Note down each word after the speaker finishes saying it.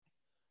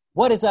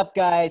What is up,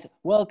 guys?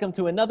 Welcome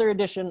to another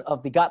edition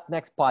of the Got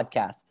Next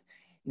podcast.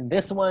 In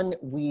this one,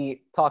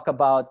 we talk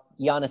about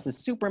Giannis'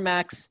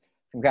 Supermax.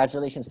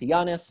 Congratulations to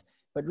Giannis.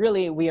 But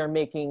really, we are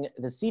making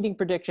the seeding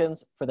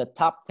predictions for the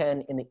top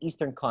 10 in the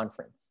Eastern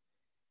Conference.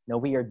 Now,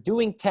 we are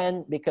doing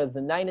 10 because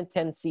the 9 and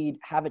 10 seed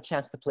have a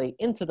chance to play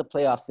into the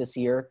playoffs this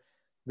year,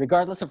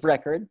 regardless of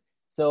record.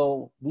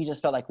 So we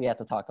just felt like we had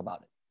to talk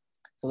about it.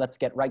 So let's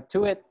get right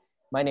to it.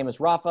 My name is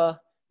Rafa,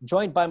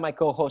 joined by my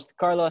co-host,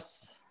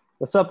 Carlos.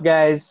 What's up,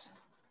 guys?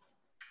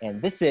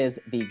 And this is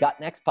the Got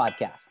Next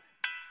podcast.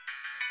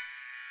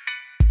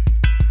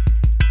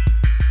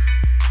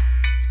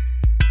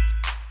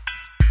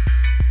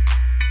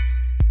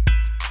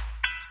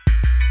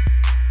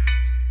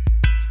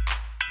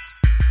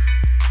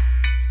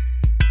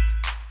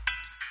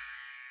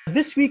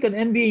 This week on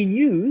NBA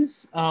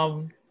news,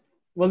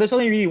 there's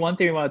only really one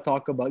thing we want to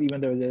talk about,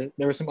 even though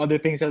there were some other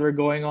things that were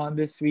going on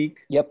this week.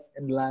 Yep.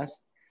 And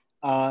last,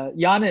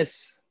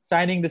 Giannis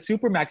signing the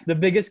Supermax, the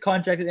biggest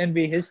contract in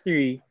NBA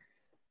history.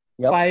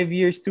 Yep. 5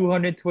 years,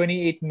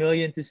 $228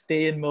 million to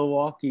stay in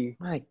Milwaukee.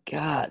 My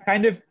God.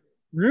 Kind of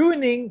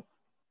ruining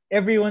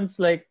everyone's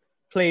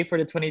play for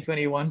the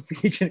 2021 free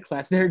agent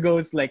class. There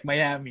goes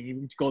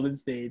Miami, Golden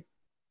State.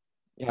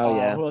 Oh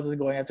yeah. Who else is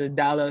going after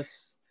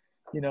Dallas?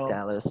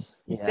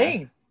 Dallas. He's Yeah.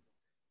 staying.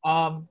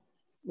 What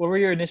were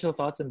your initial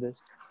thoughts on this?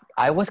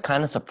 I was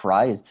kind of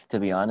surprised, to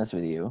be honest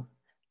with you.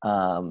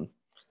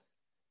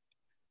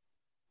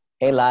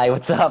 Hey, Lai,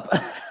 what's up?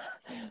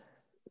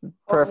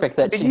 Perfect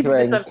that Did she's you do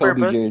wearing this on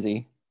Kobe purpose?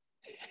 jersey.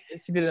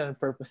 She did it on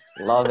purpose.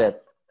 Love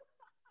it.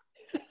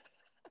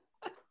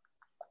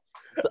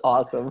 It's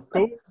awesome.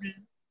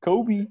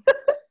 Kobe.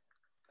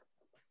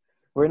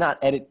 We're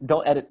not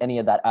don't edit any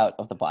of that out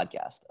of the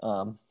podcast.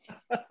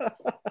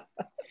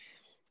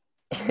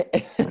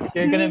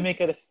 You're gonna make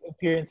an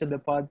appearance in the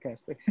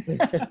podcast.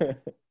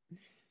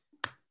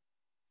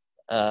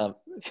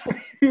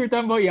 We were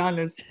talking about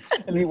Giannis.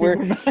 And we the were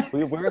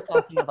Supermax.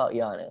 talking about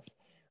Giannis.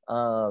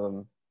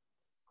 And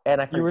You were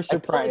I totally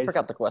surprised.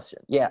 forgot the question.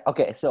 Yeah,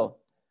 okay. So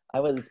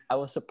I was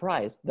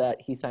surprised that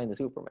he signed the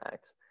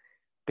Supermax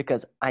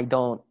because I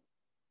don't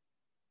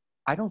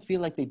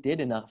feel like they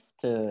did enough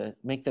to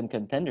make them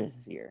contenders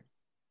this year.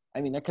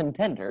 I mean, they're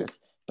contenders,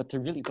 but to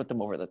really put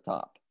them over the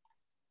top.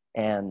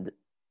 And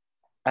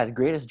as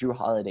great as Drew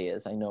Holiday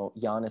is, I know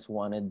Giannis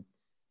wanted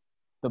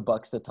the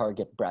Bucks to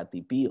target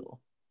Bradley Beal.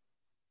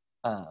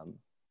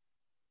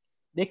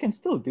 They can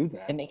still do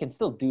that. And they can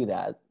still do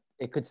that.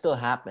 It could still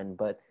happen,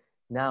 but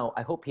now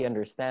I hope he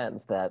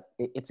understands that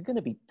it's going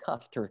to be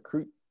tough to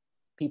recruit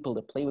people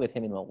to play with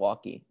him in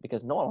Milwaukee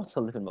because no one wants to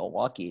live in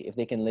Milwaukee if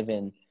they can live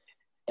in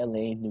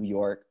LA, New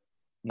York,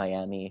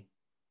 Miami,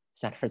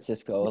 San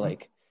Francisco,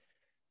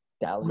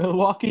 Dallas.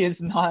 Milwaukee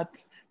is not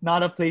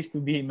a place to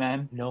be,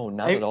 man. No,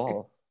 not at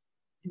all.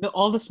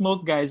 All the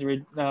smoke guys were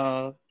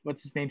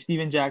what's his name,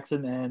 Steven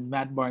Jackson and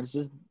Matt Barnes.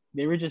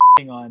 They were just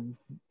on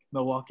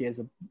Milwaukee as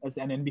an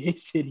NBA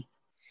city.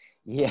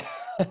 Yeah.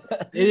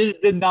 They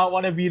just did not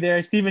want to be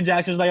there. Steven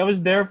Jackson was like, I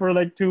was there for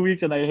 2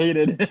 weeks and I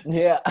hated it.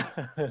 Yeah.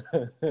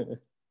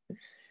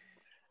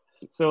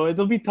 So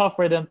it'll be tough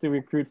for them to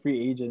recruit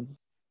free agents.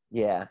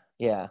 Yeah.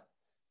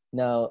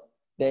 Now,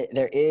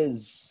 there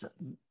is...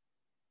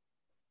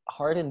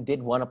 Harden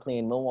did want to play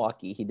in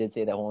Milwaukee. He did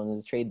say that one of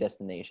his trade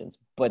destinations,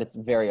 but it's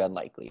very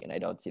unlikely, and I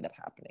don't see that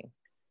happening.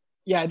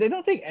 Yeah, they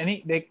don't think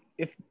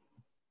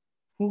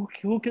who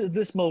can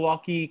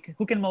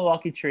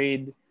Milwaukee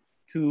trade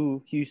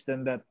to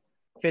Houston that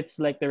fits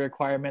the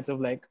requirement of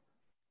what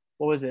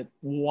was it,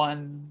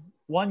 one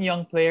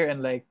young player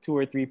and 2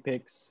 or 3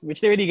 picks,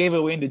 which they already gave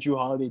away in the Drew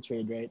Holiday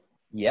trade, right?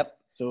 Yep.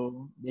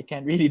 So they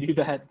can't really do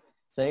that.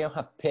 So they don't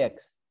have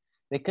picks.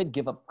 They could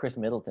give up Chris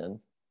Middleton.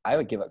 I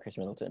would give up Chris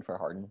Middleton for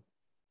Harden.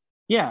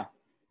 Yeah,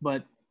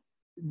 but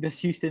does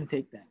Houston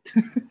take that?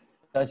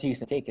 Does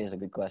Houston take it is a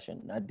good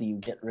question. Do you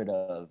get rid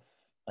of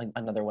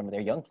another one of their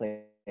young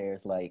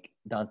players like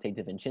Dante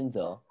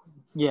DiVincenzo?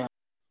 Yeah.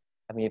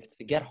 I mean, if it's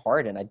to get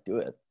Harden, I'd do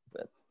it.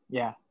 But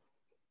yeah.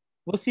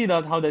 We'll see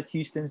how that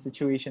Houston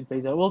situation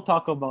plays out. We'll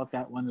talk about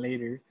that one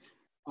later.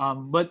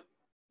 But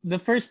the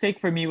first take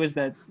for me was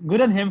that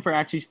good on him for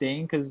actually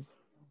staying because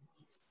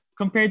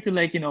compared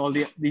to all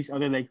these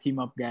other team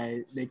up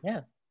guys,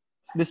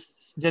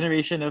 this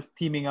generation of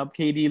teaming up,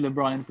 KD,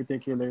 LeBron in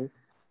particular,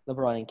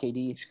 LeBron and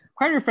KD,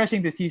 quite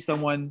refreshing to see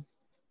someone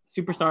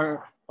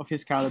superstar of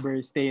his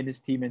caliber stay in his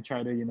team and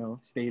try to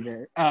stay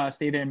there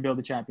and build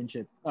a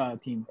championship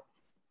team,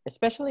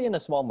 especially in a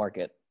small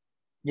market.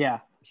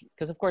 Yeah,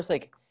 because of course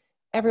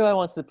everyone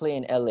wants to play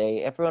in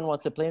LA, everyone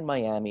wants to play in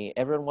Miami,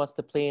 everyone wants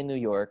to play in New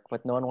York,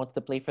 but no one wants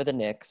to play for the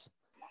Knicks.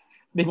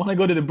 They want to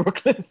go to the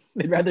Brooklyn.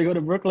 They'd rather go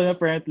to Brooklyn,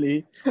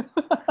 apparently.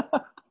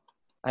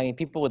 I mean,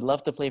 people would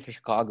love to play for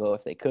Chicago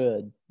if they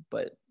could,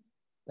 but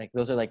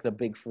those are the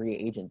big free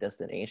agent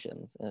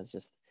destinations, and it's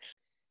just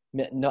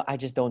no. I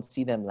just don't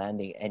see them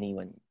landing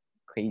anyone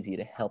crazy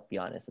to help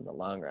Giannis in the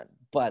long run.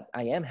 But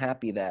I am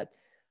happy that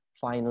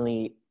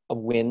finally a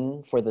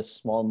win for the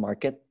small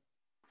market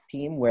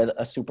team where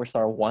a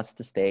superstar wants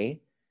to stay.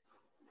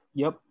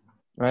 Yep.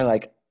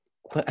 Right,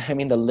 I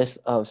mean, the list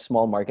of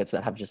small markets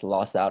that have just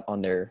lost out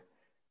on their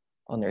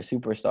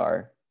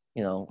superstar,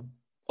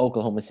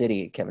 Oklahoma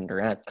City, Kevin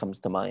Durant comes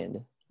to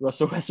mind.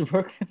 Russell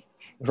Westbrook.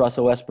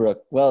 Russell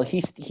Westbrook. Well,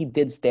 he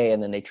did stay,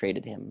 and then they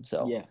traded him.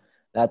 So Yeah.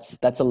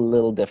 that's a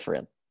little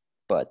different.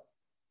 But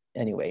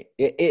anyway,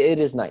 it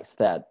is nice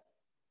that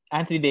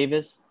Anthony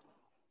Davis.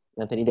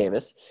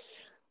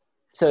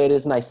 So it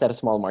is nice that a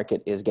small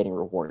market is getting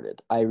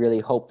rewarded. I really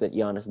hope that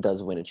Giannis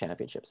does win a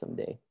championship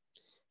someday.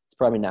 It's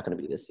probably not going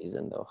to be this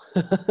season, though.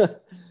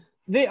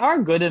 They are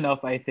good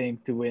enough, I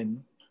think, to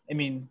win. I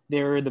mean,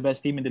 they were the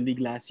best team in the league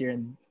last year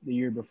and the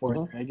year before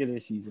in the regular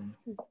season.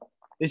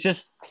 It's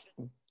just,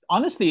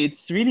 honestly,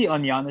 it's really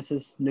on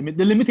Giannis's limit.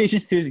 The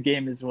limitations to his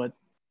game is what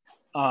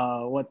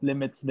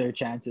limits their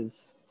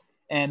chances.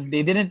 And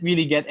they didn't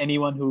really get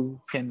anyone who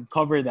can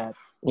cover that.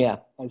 Yeah.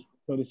 As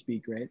so to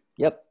speak, right?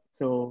 Yep.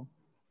 So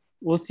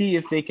we'll see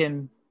if they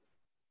can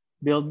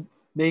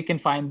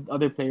find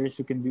other players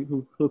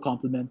who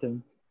complement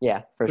him.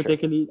 Yeah, for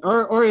particularly,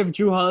 sure. Or if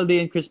Drew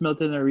Holiday and Chris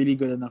Middleton are really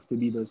good enough to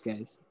be those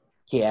guys.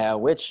 Yeah,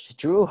 which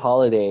Drew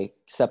Holiday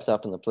steps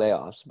up in the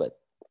playoffs, but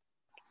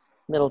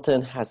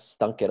Middleton has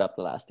stunk it up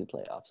the last two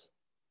playoffs.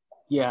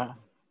 Yeah.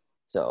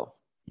 So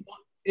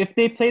if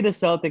they play the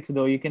Celtics,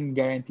 though, you can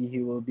guarantee he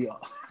will be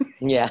on.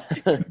 Yeah.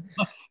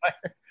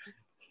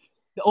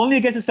 Only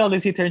against the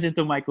Celtics, he turns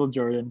into Michael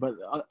Jordan, but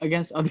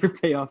against other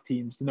playoff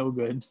teams, no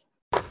good.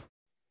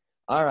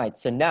 All right,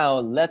 so now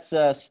let's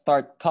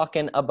start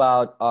talking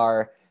about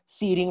our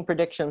seeding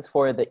predictions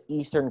for the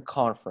Eastern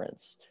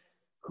Conference.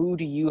 Who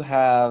do you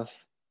have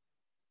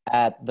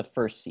at the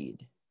first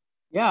seed?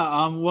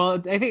 Yeah,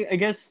 well, I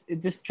guess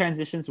it just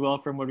transitions well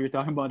from what we were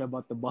talking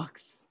about the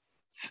Bucks.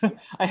 So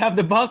I have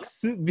the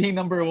Bucks being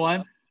number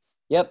one.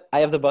 Yep, I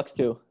have the Bucks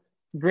too.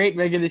 Great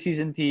regular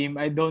season team.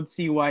 I don't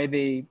see why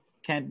they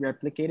can't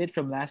replicate it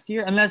from last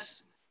year,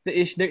 unless their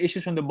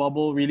issues from the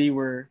bubble really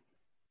are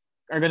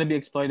going to be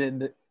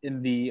exploited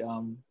in the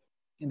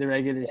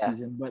regular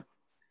season. But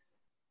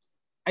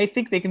I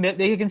think they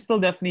can still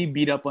definitely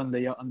beat up on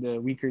the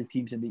weaker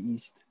teams in the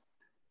East,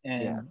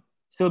 and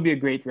still be a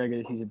great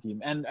regular season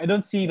team. And I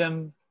don't see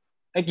them,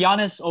 like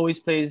Giannis always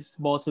plays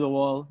balls to the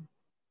wall,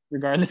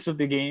 regardless of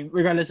the game,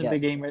 regular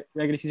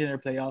season or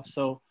playoffs.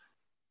 So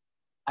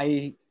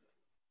I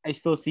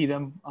still see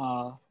them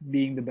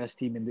being the best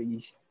team in the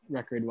East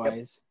record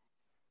wise.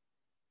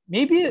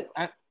 Yep.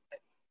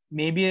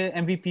 Maybe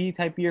an MVP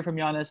type year from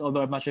Giannis,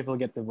 although I'm not sure if he'll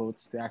get the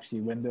votes to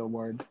actually win the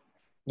award.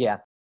 Yeah.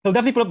 He'll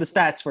definitely put up the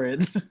stats for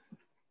it.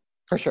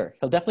 For sure.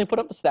 He'll definitely put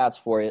up the stats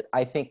for it.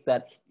 I think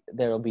that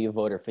there will be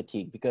voter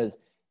fatigue because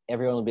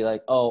everyone will be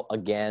like, oh,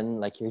 again?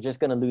 Like, you're just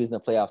going to lose in the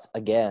playoffs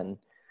again.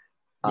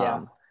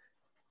 Yeah.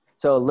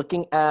 So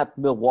looking at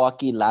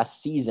Milwaukee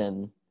last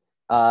season,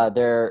 of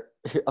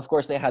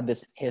course, they had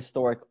this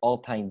historic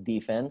all-time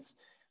defense.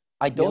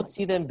 I don't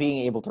see them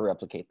being able to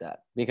replicate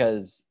that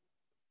because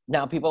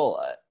now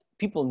people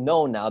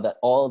know now that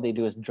all they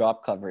do is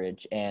drop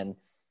coverage, and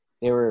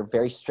they were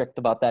very strict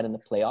about that in the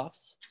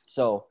playoffs.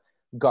 So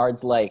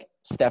guards like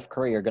Steph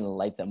Curry are going to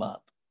light them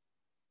up.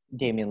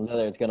 Damian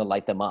Lillard is going to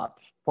light them up.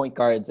 Point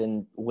guards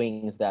and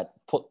wings that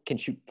can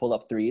shoot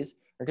pull-up threes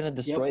are going to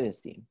destroy this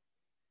team.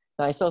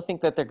 Now, I still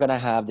think that they're going to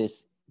have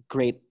this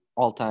great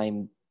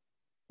all-time,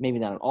 maybe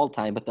not an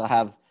all-time, but they'll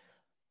have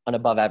an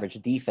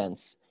above-average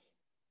defense.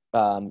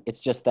 It's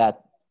just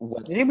that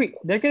they're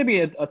going to be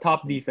a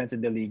top defense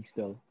in the league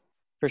still.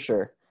 For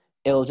sure.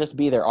 It'll just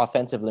be their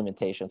offensive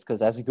limitations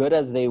because as good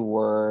as they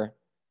were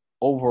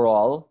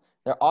overall,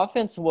 their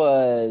offense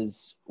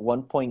was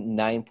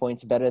 1.9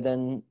 points better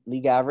than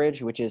league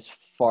average, which is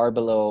far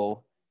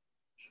below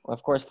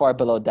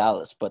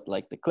Dallas. But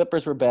like the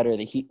Clippers were better,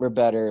 the Heat were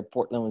better,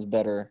 Portland was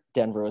better,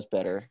 Denver was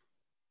better,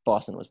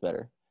 Boston was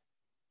better.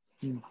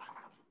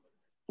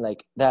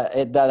 Like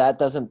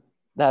that's an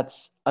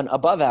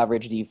above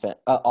average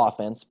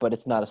offense, but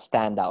it's not a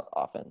standout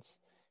offense.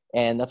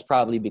 And that's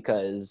probably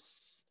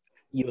because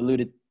you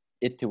alluded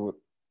it to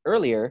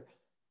earlier,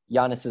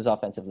 Giannis's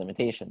offensive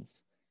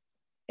limitations.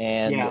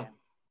 And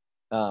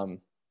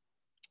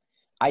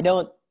I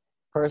don't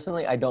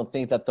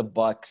think that the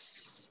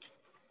Bucks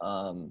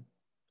I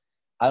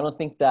don't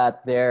think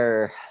that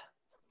their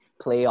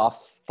playoff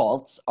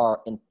faults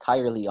are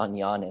entirely on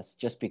Giannis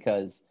just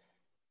because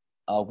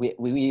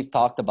we've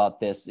talked about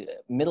this.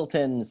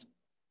 Middleton's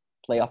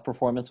playoff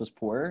performance was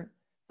poor.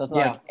 So it's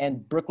not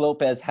and Brook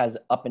Lopez has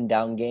up and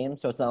down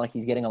games, so it's not like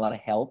he's getting a lot of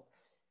help.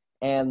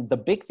 And the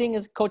big thing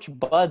is Coach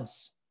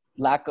Bud's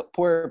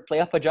poor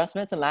playoff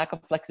adjustments and lack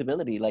of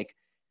flexibility. Like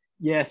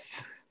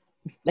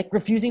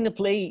refusing to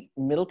play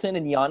Middleton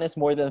and Giannis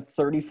more than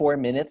 34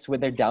 minutes when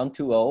they're down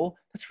 2-0.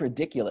 That's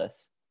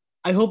ridiculous.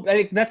 I hope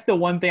that's the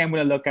one thing I'm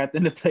going to look at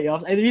in the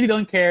playoffs. I really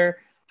don't care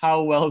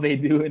how well they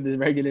do in the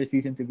regular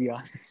season, to be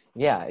honest.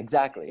 Yeah,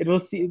 exactly. It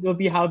will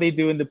be how they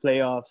do in the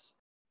playoffs.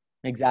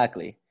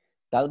 Exactly.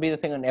 That'll be the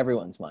thing on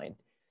everyone's mind.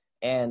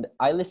 And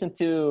I listened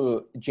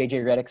to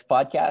JJ Redick's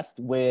podcast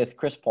with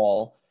Chris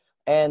Paul,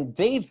 and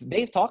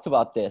they've talked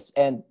about this.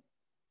 And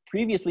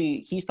previously,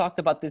 he's talked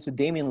about this with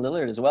Damian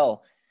Lillard as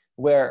well.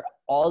 where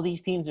all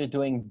these teams are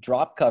doing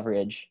drop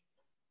coverage,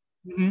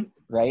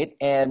 right?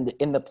 And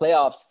in the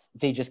playoffs,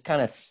 they just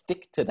kind of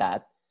stick to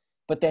that.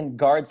 But then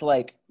guards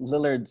like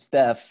Lillard,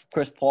 Steph,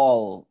 Chris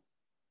Paul,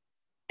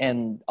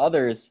 and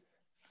others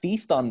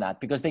feast on that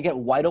because they get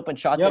wide open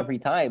shots every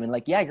time. And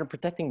like, yeah, you're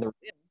protecting the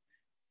rim.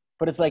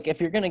 But it's like, if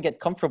you're going to get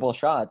comfortable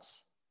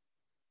shots,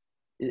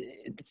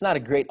 it's not a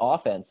great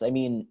offense. I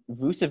mean,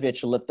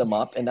 Vucevic lit them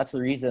up, and that's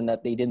the reason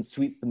that they didn't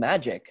sweep the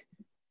Magic.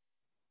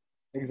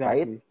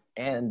 Exactly. Right?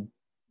 And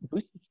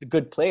Vucevic's a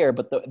good player,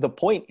 but the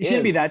point He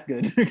shouldn't be that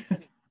good.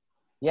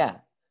 Yeah.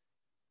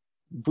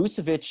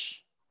 Vucevic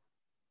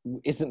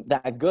isn't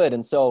that good.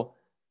 And so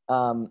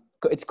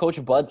it's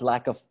Coach Bud's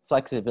lack of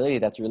flexibility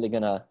that's really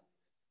gonna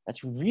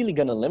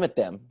limit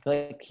them.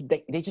 Like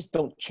they just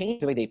don't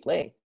change the way they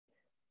play.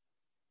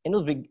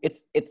 And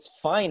it's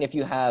fine if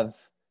you have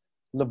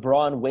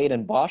LeBron, Wade,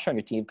 and Bosh on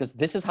your team because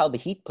this is how the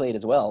Heat played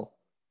as well.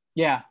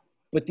 Yeah.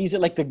 But these are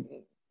like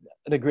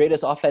the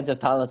greatest offensive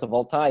talents of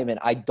all time, and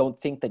I don't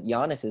think that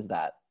Giannis is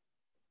that.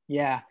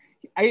 Yeah.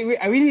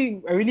 I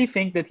really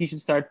think that he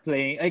should start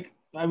playing, like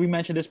we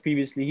mentioned this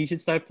previously, he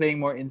should start playing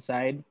more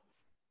inside.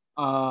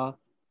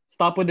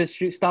 Stop with this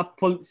shoot, stop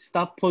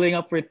pulling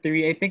up for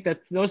three. I think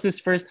that was his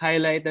first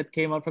highlight that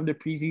came out from the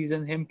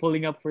preseason, him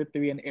pulling up for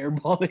three and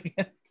airballing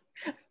it.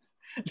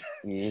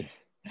 Yeah.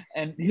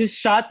 And his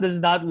shot does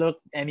not look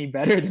any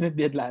better than it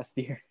did last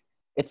year.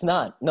 It's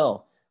not.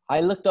 No. I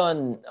looked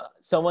on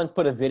someone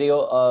put a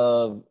video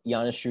of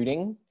Giannis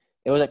shooting.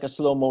 It was like a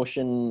slow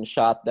motion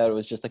shot that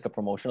was just like a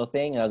promotional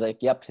thing. And I was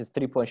like, yep, his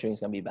 3-point shooting is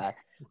going to be back.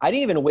 I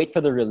didn't even wait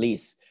for the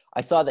release.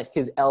 I saw that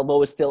his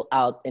elbow is still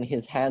out and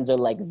his hands are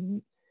like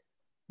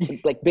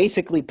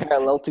basically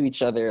parallel to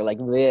each other like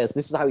this.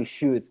 This is how he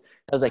shoots.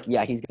 I was like,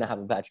 yeah, he's going to have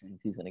a bad shooting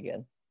season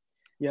again.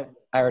 Yeah.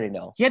 I already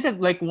know. He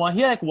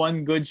had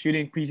one good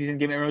shooting preseason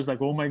game. Everyone was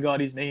like, oh my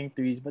God, he's making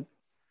threes. But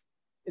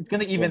it's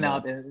going to even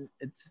out. And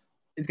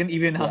it's going to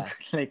even out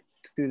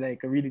to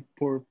like a really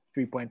poor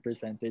 3-point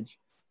percentage.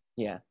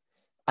 Yeah.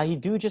 I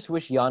do just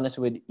wish Giannis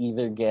would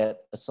either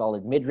get a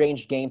solid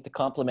mid-range game to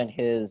complement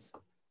his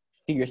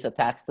fierce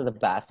attacks to the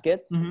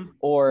basket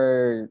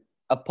or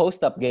a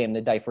post-up game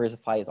to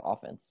diversify his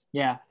offense.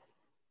 Yeah.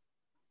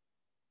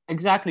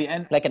 Exactly.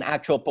 And like an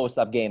actual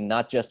post-up game,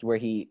 not just where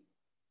he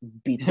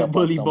beats up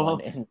on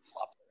someone. And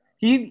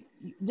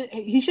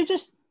he should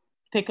just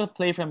take a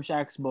play from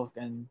Shaq's book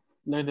and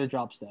learn the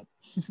drop step.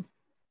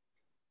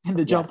 And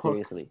the jump hook.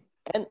 Seriously.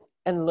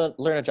 And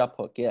learn a jump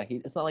hook. Yeah,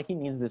 it's not like he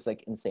needs this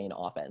like insane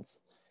offense.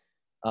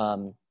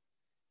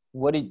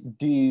 What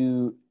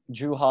do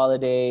Drew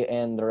Holiday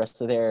and the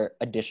rest of their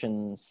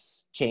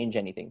additions change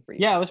anything for you?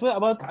 Yeah, I was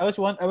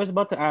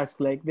about to ask.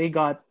 Like they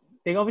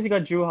obviously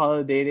got Drew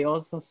Holiday. They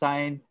also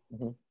signed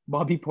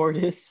Bobby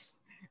Portis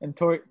and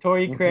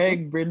Torrey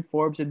Craig, Bryn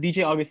Forbes, and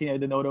DJ Augustine are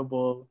the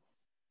notable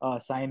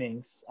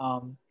signings.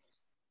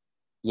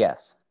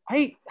 Yes.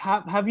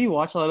 Have you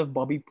watched a lot of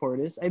Bobby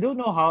Portis? I don't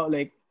know how,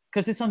 like,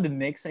 because it's on the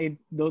Knicks. I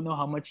don't know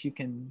how much you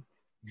can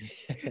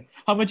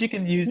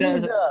use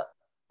that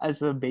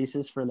as a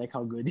basis for like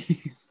how good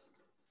he is.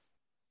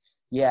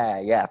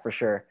 Yeah, for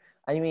sure.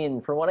 I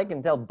mean, from what I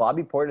can tell,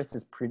 Bobby Portis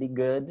is pretty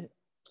good.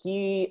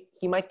 He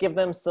might give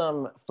them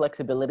some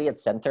flexibility at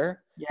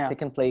center. Yeah. So he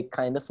can play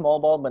kind of small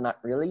ball, but not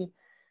really.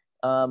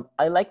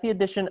 I like the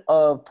addition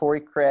of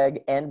Torrey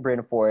Craig and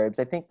Bryn Forbes.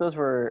 I think those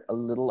were a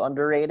little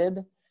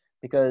underrated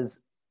because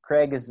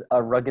Craig is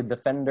a rugged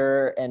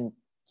defender and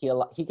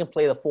he can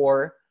play the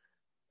 4.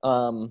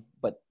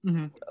 But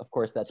of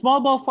course that's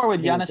small ball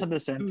forward, Giannis at the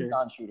center. 2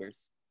 non-shooters.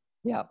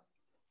 Yeah.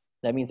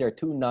 That means there are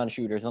 2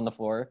 non-shooters on the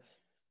floor.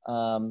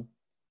 And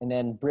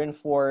then Bryn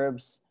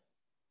Forbes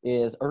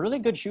is a really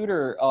good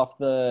shooter off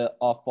the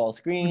off-ball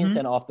screens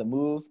and off the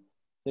move.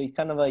 So he's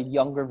kind of a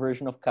younger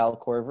version of Kyle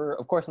Korver.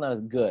 Of course, not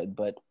as good,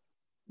 but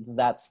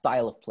that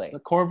style of play.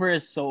 But Korver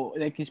is so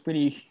like he's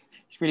pretty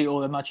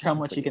old. I'm not sure how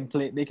much he can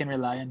play. They can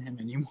rely on him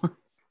anymore.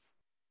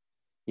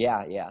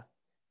 Yeah.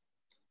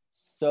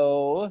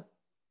 So,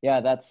 yeah,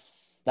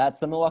 that's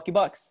the Milwaukee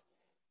Bucks.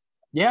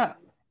 Yeah.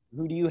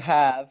 Who do you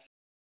have?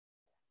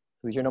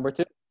 Who's your number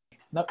 2?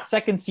 The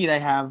second seed I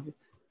have.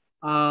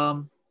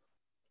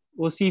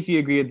 We'll see if you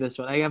agree with this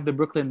one. I have the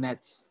Brooklyn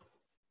Nets.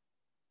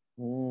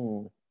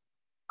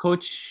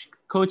 Coach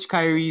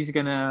Kyrie's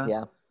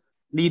gonna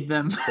lead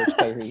them. Coach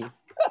Kyrie.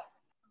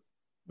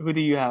 Who do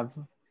you have?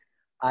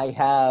 I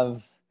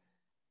have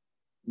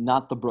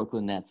not the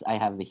Brooklyn Nets. I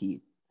have the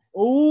Heat.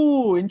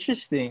 Oh,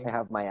 interesting. I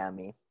have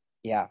Miami.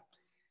 Yeah.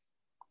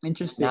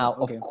 Interesting. Now,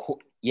 okay. of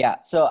course,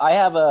 yeah. So I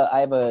have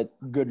a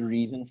good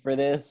reason for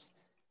this.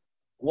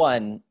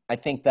 One, I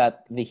think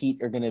that the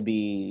Heat are going to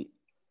be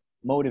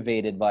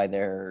motivated by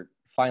their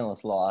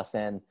finalist loss,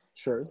 and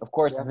sure, of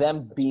course,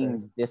 them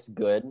being this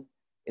good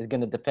is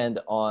going to depend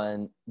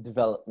on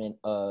development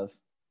of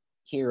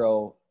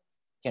Hero,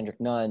 Kendrick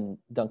Nunn,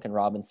 Duncan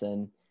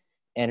Robinson,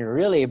 and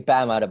really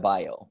Bam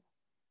Adebayo.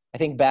 I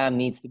think Bam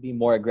needs to be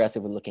more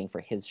aggressive with looking for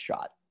his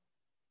shot.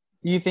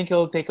 Do you think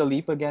he'll take a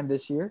leap again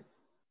this year?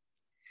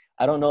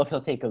 I don't know if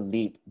he'll take a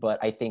leap, but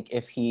I think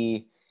if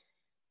he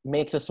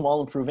makes a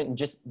small improvement in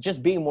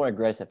just being more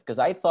aggressive. Because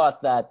I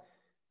thought that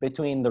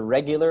between the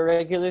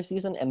regular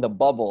season and the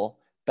bubble,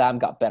 Bam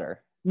got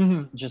better,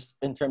 just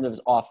in terms of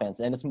his offense,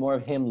 and it's more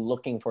of him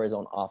looking for his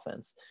own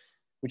offense,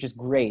 which is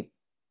great.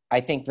 I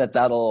think that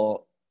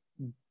that'll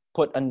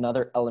put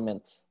another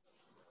element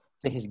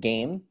to his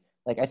game.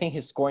 Like, I think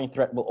his scoring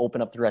threat will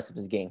open up the rest of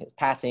his game, his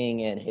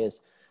passing and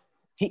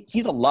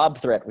he's a lob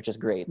threat, which is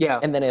great. Yeah.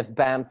 And then if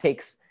Bam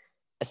takes,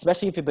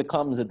 especially if he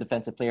becomes a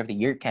defensive player of the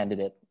year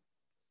candidate,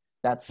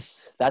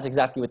 that's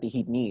exactly what the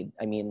Heat need.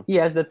 I mean, He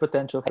has that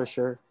potential for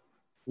sure.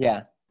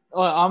 yeah.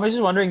 I was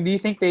just wondering, do you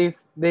think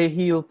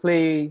he'll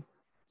play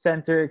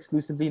center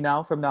exclusively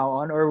now from now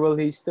on, or will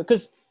he still?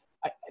 Because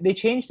they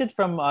changed it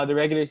from the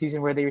regular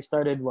season where they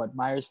started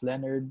Myers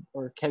Leonard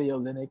or Kelly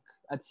Olynyk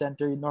at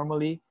center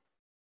normally,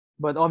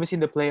 but obviously in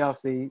the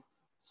playoffs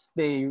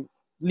they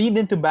leaned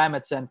into Bam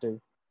at center,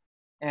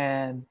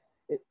 and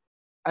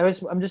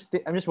I'm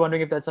just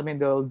wondering if that's something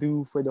they'll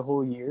do for the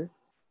whole year.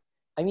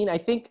 I mean, I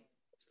think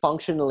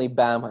functionally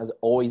Bam has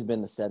always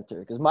been the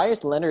center because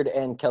Myers Leonard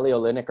and Kelly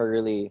Olynyk are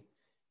really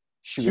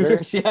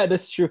shooters. Yeah,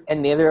 that's true.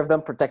 And neither of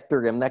them protect the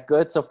rim that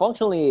good. So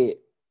functionally,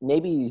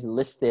 maybe he's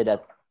listed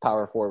at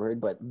power forward,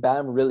 but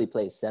Bam really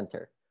plays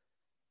center.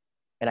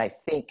 And I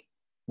think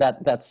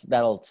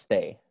that'll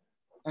stay.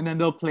 And then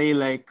they'll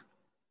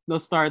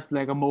start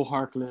like a Mo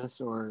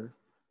Harkless or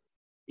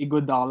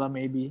Iguodala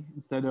maybe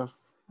instead of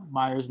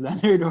Myers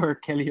Leonard or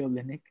Kelly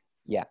Olynyk.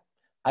 Yeah.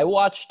 I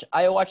watched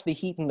the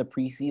Heat in a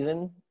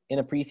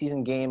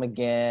preseason game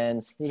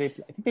against. I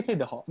think they played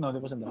the Hawks. No,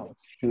 it wasn't the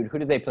Hawks. Shoot, who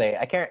did they play?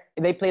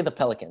 They played the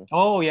Pelicans.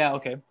 Oh yeah,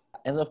 okay.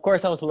 And of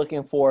course, I was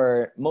looking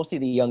for mostly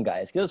the young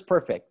guys. It was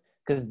perfect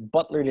because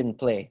Butler didn't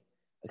play.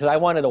 Because I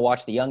wanted to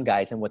watch the young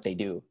guys and what they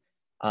do.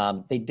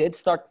 They did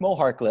start Mo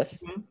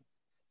Harkless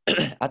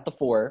at the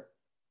 4,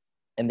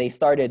 and they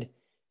started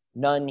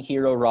Nunn,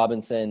 Hero,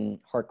 Robinson,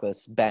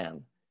 Harkless,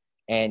 Bam.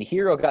 And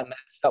Hero got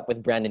matched up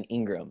with Brandon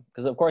Ingram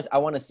because, of course, I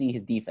want to see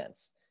his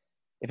defense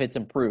if it's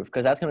improved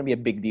because that's going to be a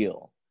big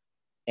deal.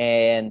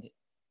 And,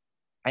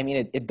 I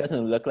mean, it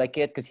doesn't look like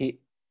it because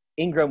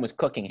Ingram was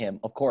cooking him,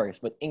 of course,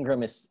 but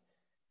Ingram is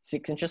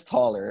 6 inches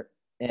taller,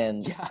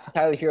 and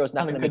Tyler Hero is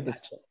not going to make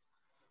this.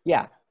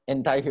 Yeah,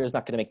 and Tyler Hero is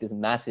not going to make this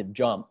massive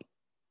jump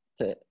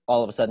to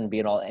all of a sudden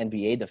be an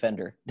all-NBA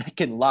defender that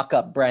can lock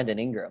up Brandon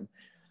Ingram.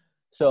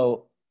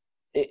 So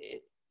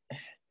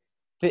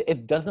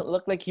it doesn't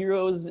look like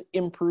Hero's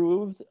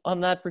improved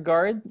on that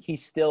regard.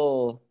 His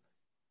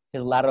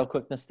lateral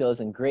quickness still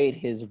isn't great.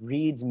 His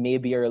reads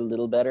maybe are a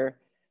little better.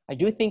 I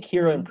do think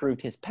Hero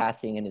improved his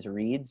passing and his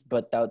reads,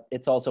 but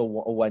it's also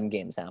a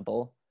one-game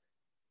sample.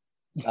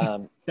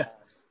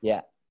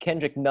 Yeah.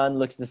 Kendrick Nunn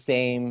looks the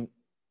same.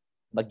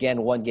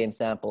 Again, one-game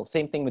sample.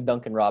 Same thing with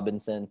Duncan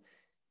Robinson.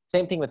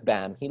 Same thing with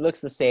Bam. He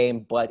looks the same,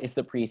 but it's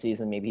the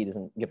preseason. Maybe he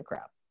doesn't give a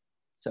crap.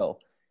 So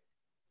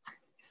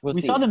we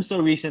see. saw them so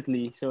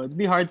recently, so it'd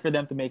be hard for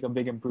them to make a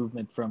big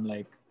improvement from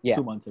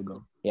 2 months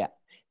ago. Yeah.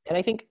 And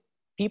I think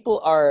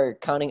people are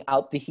counting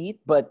out the Heat,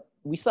 but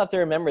we still have to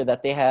remember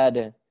that they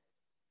had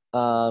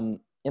in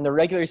the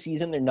regular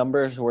season, their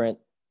numbers weren't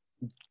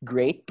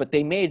great, but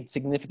they made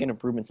significant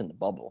improvements in the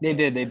bubble. They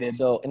did.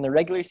 So in the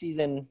regular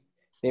season,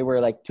 they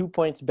were 2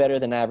 points better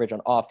than average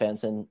on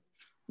offense and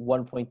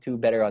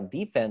 1.2 better on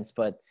defense,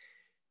 but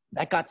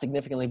that got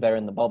significantly better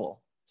in the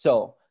bubble.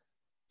 So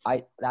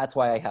that's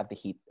why I have the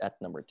Heat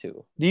at number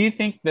 2. Do you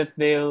think that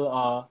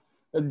they'll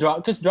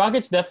because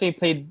Dragic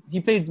definitely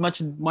played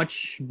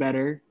much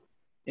better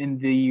in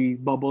the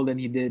bubble than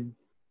he did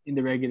in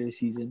the regular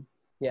season?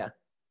 Yeah.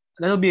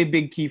 That'll be a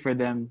big key for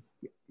them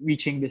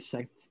reaching this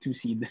 2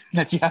 seed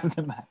that you have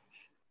them at.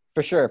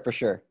 For sure.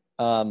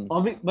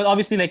 But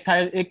obviously,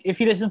 Tyler, if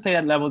he doesn't play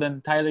that level,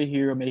 then Tyler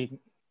Hero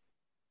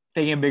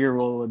taking a bigger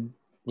role would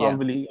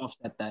probably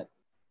offset that.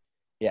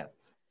 Yeah.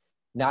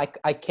 Now,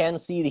 I can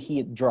see the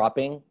Heat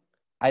dropping.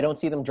 I don't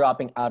see them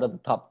dropping out of the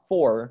top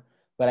 4,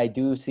 but I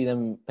do see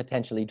them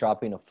potentially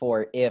dropping to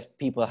 4 if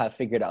people have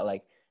figured out,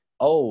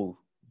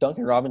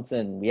 Duncan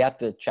Robinson, we have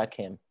to check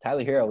him.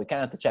 Tyler Hero, we kind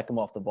of have to check him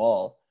off the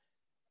ball.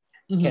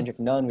 Kendrick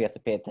Nunn, we have to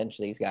pay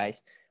attention to these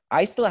guys.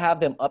 I still have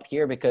them up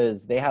here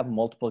because they have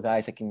multiple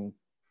guys that can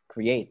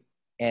create.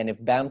 And if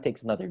Bam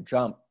takes another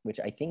jump, which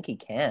I think he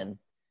can.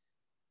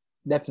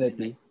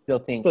 Definitely.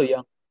 Still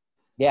young.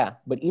 Yeah,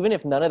 but even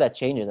if none of that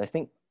changes, I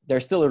think they're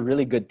still a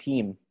really good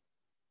team.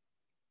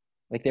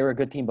 They were a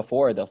good team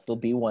before. They'll still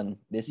be one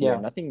this year.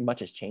 Nothing much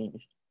has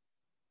changed.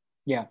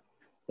 Yeah,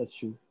 that's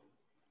true.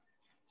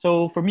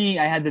 So for me,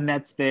 I had the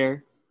Nets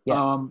there.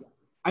 Yes.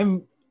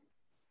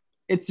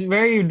 It's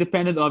very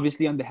dependent,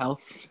 obviously, on the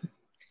health.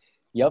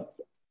 Yep.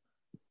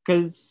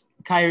 Because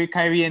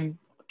Kyrie and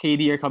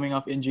KD are coming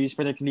off injuries,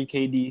 particularly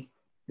KD,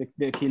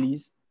 the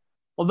Achilles.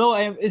 Although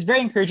it's very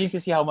encouraging to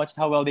see how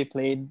well they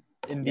played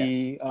in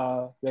the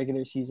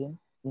regular season.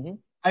 Mm-hmm.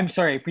 I'm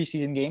sorry,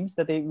 preseason games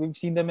that we've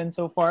seen them in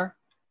so far.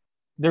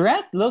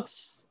 Durant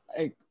looks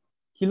like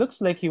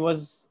how he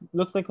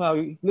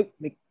looked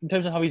in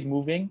terms of how he's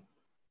moving.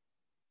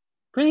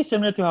 Pretty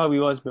similar to how he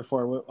was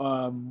before.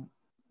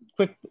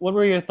 What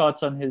were your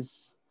thoughts on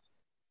his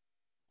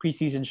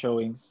preseason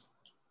showings,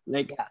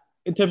 like Yeah.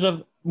 in terms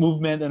of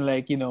movement and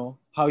like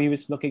how he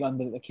was looking on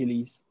the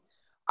Achilles.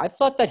 I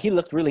thought that he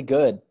looked really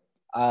good.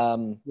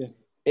 Yeah.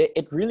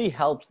 It really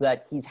helps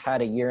that he's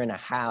had a year and a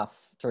half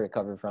to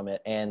recover from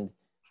it. And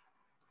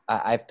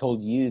I've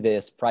told you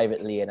this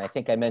privately, and I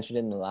think I mentioned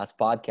it in the last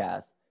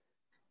podcast,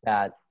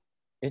 that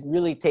it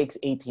really takes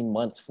 18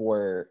 months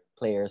for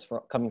players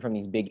coming from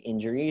these big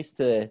injuries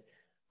to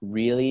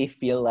really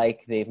feel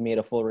like they've made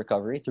a full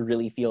recovery, to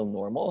really feel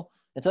normal.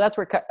 And so that's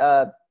where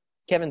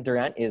Kevin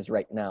Durant is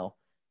right now.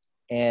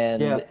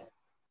 And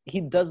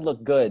he does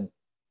look good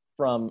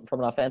from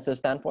an offensive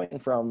standpoint,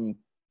 and from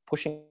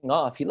pushing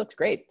off, he looks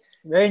great.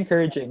 Very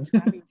encouraging.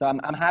 So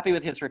I'm happy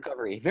with his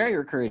recovery. Very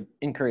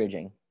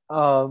encouraging.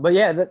 But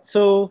yeah,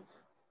 so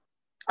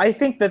I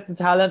think that the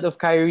talent of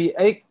Kyrie,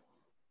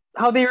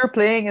 how they were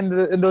playing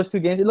in those two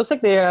games, it looks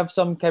like they have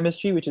some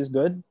chemistry, which is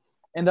good,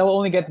 and that will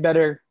only get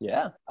better.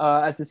 Yeah.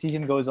 As the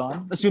season goes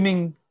on,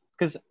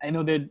 because I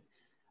know they're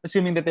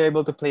assuming that they're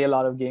able to play a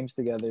lot of games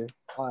together.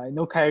 I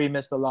know Kyrie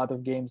missed a lot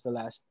of games the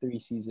last 3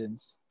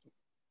 seasons.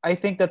 I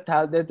think that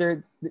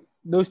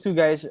those two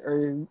guys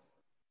are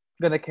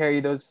gonna carry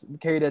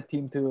that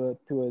team to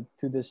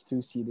this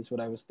 2 seed is what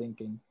I was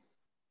thinking.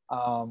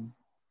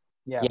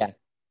 Yeah,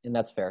 and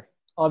that's fair.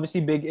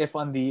 Obviously, big if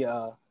on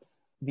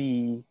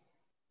the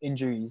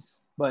injuries,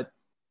 but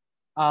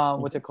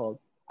what's it called?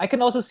 I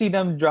can also see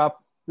them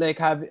drop, like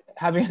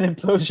having an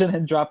implosion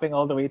and dropping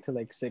all the way to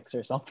like 6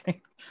 or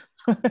something.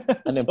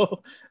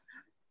 So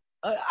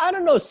I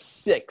don't know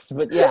 6,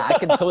 but yeah, I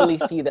can totally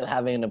see them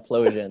having an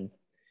implosion.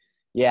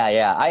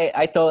 Yeah.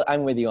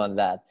 I'm with you on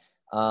that.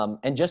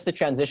 And just to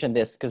transition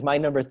this, because my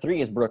number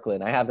 3 is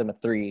Brooklyn. I have them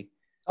at 3.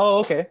 Oh,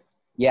 okay.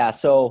 Yeah.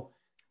 So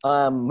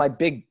my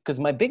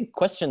big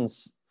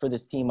questions for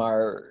this team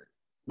are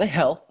the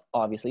health.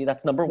 Obviously,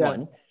 that's number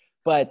 1.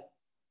 But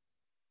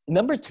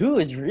number 2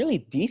 is really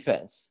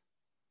defense.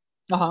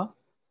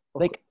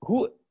 Like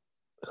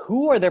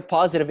who are their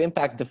positive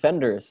impact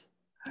defenders?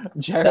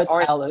 Jarrett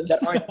Allen.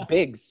 that aren't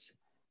bigs.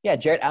 Yeah,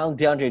 Jarrett Allen,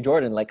 DeAndre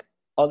Jordan. Like,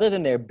 other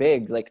than their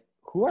bigs, like,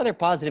 who are their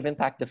positive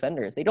impact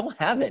defenders? They don't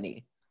have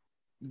any.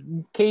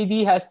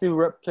 KD has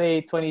to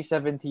play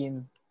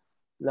 2017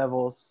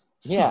 levels.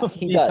 Yeah,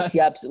 he does.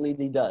 He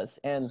absolutely does.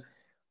 And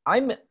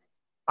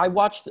I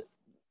watched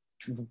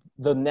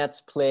the Nets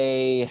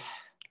play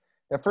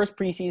their first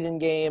preseason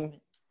game.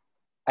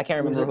 I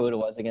can't remember who it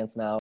was against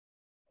now.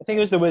 I think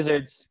it was the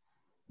Wizards.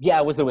 Yeah,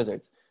 it was the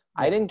Wizards.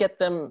 Yeah. I didn't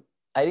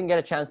get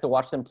a chance to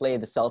watch them play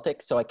the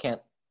Celtics, so I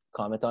can't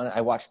comment on it.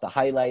 I watched the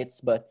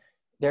highlights, but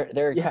there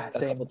are a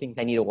couple things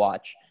I need to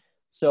watch.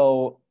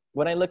 So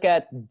when I look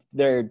at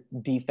their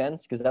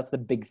defense, because that's the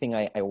big thing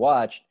I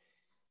watched,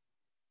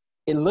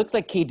 it looks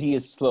like KD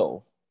is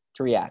slow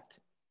to react,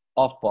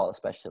 off ball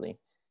especially.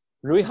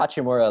 Rui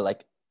Hachimura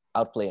like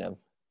outplayed him.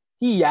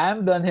 He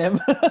yammed on him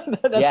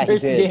that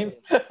first game.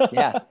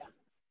 Yeah.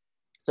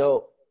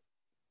 So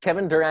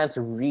Kevin Durant's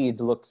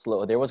reads looked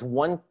slow. There was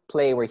one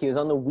play where he was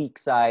on the weak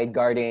side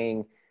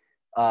guarding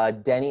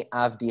Denny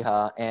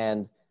Avdija,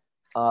 and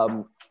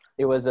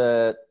it was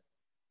a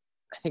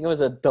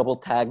double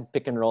tag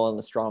pick and roll on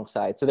the strong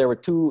side. So there were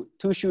two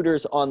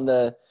shooters on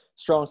the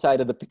strong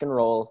side of the pick and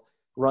roll,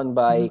 run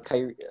by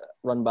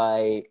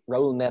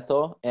Raul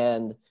Neto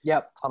and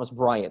Thomas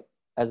Bryant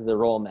as the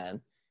roll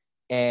man.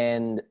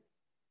 And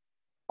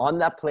on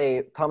that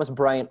play, Thomas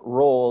Bryant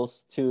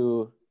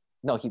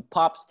he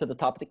pops to the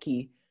top of the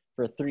key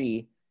for a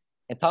 3,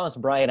 and Thomas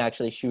Bryant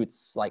actually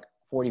shoots like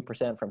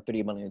 40% from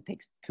 3 when he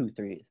takes 2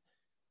 threes.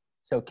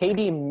 So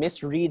KD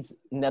misreads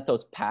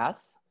Neto's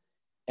pass,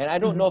 and I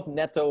don't know if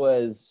Neto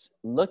was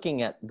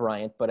looking at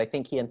Bryant, but I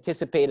think he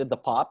anticipated the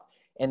pop,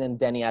 and then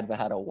Denny Adva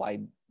had a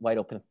wide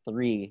open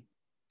 3.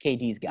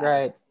 KD's got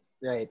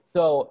right.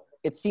 So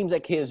it seems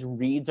like his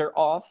reads are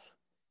off,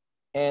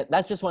 and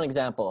that's just one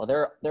example.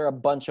 There are a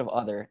bunch of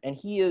other, and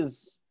he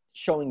is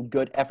showing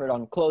good effort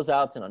on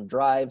closeouts and on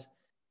drives.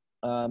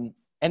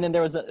 And then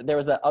there was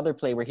that other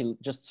play where he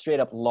just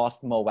straight up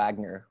lost Mo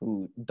Wagner,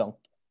 who dunked.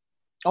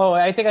 Oh,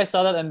 I think I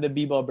saw that on the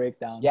B-ball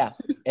breakdown. Yeah,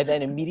 and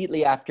then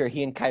immediately after,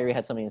 he and Kyrie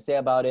had something to say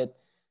about it.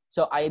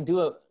 So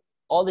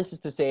all this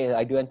is to say,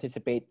 I do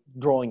anticipate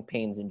growing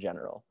pains in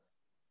general.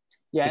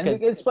 Yeah, and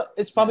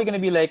it's probably going to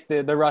be like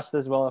the rust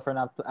as well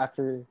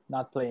after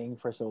not playing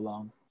for so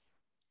long.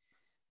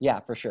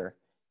 Yeah, for sure.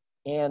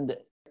 And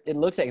it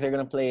looks like they're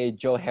going to play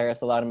Joe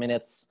Harris a lot of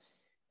minutes,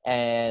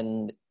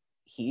 and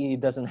he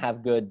doesn't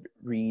have good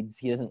reads.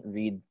 He doesn't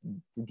read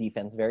the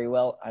defense very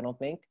well, I don't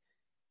think.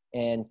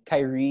 And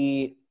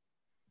Kyrie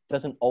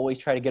doesn't always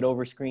try to get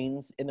over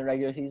screens in the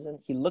regular season.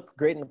 He looked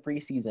great in the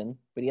preseason,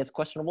 but he has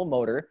questionable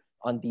motor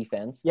on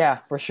defense. Yeah,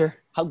 for sure.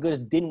 How good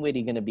is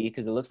Dinwiddie going to be?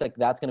 Because it looks like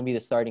that's going to be the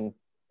starting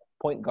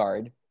point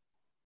guard.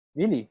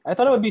 Really? I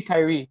thought it would be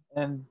Kyrie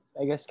and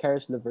I guess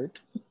Karis LeVert.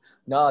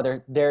 No,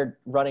 they're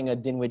running a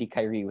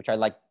Dinwiddie-Kyrie, which I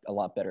like a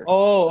lot better.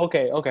 Oh,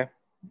 okay.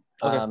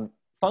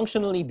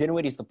 Functionally,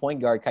 Dinwiddie's the point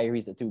guard,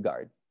 Kyrie's the 2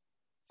 guard.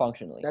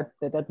 Functionally.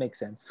 That makes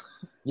sense.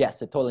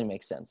 Yes, it totally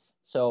makes sense.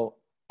 So,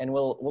 and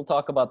we'll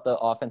talk about the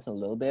offense in a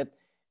little bit.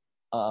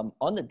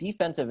 On the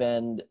defensive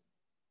end,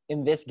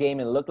 in this game,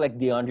 it looked like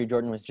DeAndre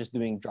Jordan was just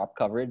doing drop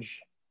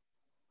coverage.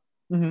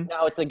 Mm-hmm.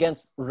 Now it's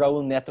against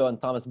Raul Neto and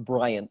Thomas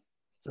Bryant,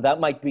 so that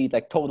might be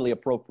like totally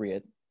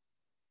appropriate.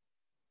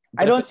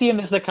 I don't see him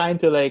as the kind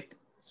to like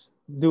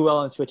do well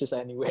on switches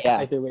anyway. Yeah.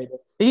 Either way,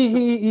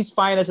 he's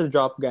fine as a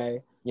drop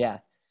guy. Yeah,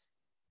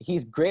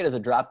 he's great as a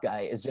drop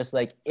guy. It's just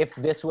like if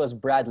this was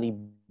Bradley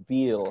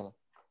Beal,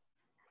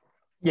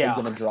 Yeah,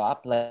 gonna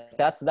drop. Like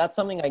that's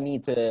something I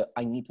need to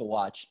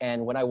watch.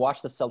 And when I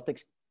watch the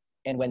Celtics,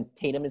 and when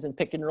Tatum is in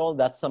pick and roll,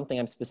 that's something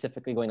I'm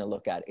specifically going to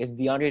look at. Is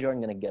DeAndre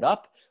Jordan going to get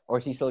up, or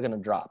is he still going to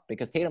drop?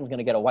 Because Tatum's going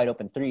to get a wide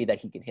open three that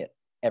he can hit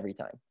every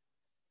time.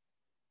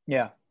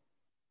 Yeah.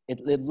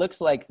 It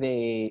looks like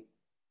they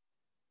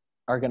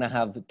are going to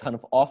have a ton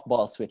of off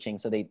ball switching.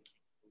 So they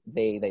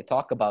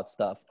talk about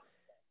stuff,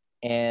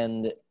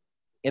 and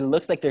it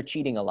looks like they're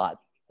cheating a lot.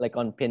 Like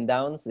on pin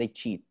downs, they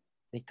cheat.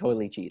 They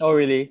totally cheat. Oh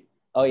really?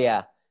 Oh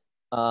yeah.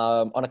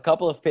 On a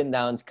couple of pin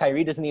downs,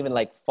 Kyrie doesn't even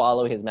like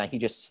follow his man. He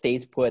just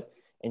stays put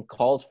and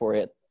calls for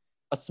it.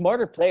 A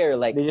smarter player,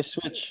 like They just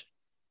switch.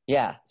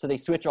 yeah, so they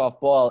switch off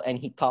ball and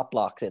he top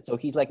blocks it. So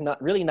he's like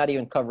not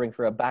even covering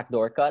for a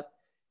backdoor cut,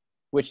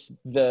 which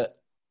the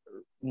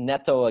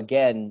Neto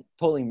again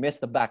totally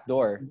missed the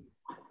backdoor.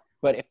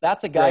 But if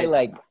that's a guy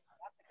like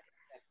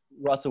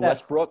Russell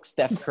Westbrook,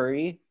 Steph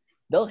Curry,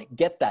 they'll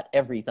get that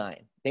every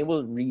time. They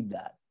will read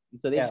that.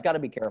 So they just got to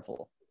be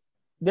careful.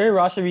 Their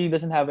roster really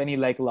doesn't have any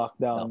like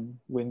lockdown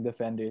wing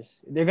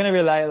defenders. They're gonna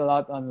rely a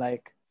lot on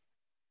like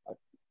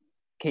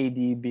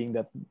KD being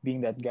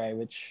that guy,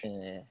 which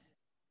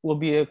will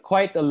be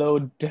quite a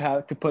load to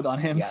have to put on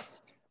him.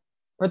 Yes,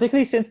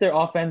 particularly since their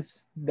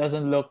offense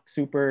doesn't look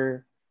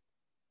super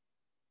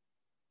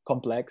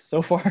complex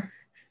so far.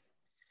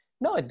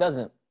 No, it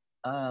doesn't.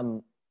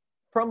 From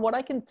what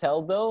I can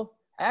tell, though,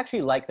 I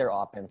actually like their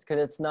offense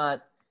because it's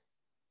not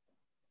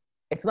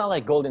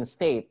like Golden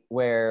State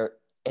where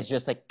it's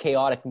just like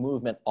chaotic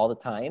movement all the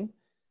time.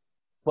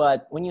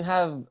 But when you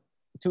have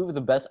two of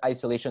the best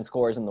isolation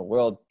scorers in the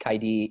world,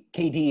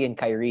 KD and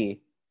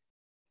Kyrie,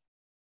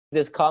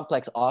 this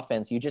complex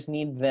offense, you just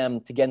need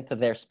them to get into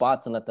their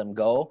spots and let them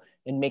go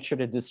and make sure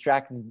to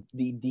distract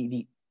the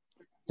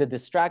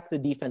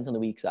defense on the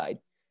weak side.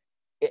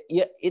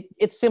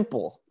 It's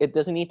simple. It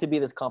doesn't need to be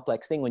this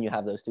complex thing when you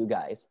have those two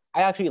guys.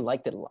 I actually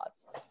liked it a lot.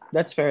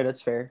 That's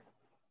fair.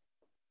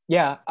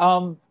 Yeah.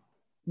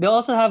 They'll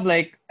also have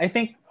like, I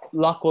think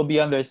Luck will be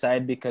on their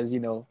side because,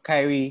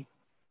 Kyrie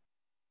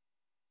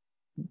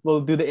will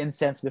do the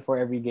incense before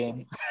every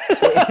game.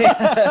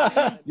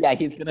 Yeah,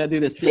 he's gonna do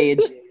the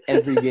sage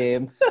every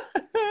game.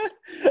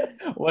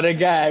 What a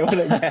guy!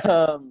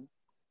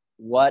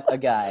 What a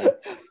guy!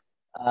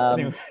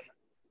 Anyway.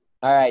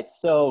 All right,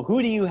 so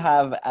who do you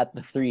have at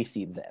the 3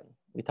 seed then?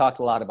 We talked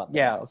a lot about that.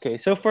 Yeah. Okay.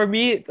 So for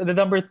me, the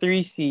number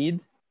 3 seed,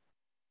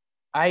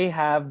 I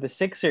have the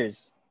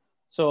Sixers.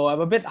 So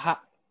I'm a bit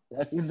hot.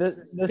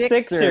 The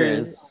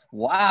Sixers.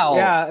 Wow.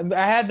 Yeah,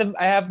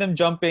 I have them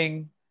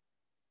jumping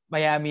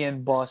Miami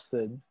and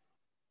Boston.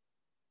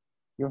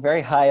 You're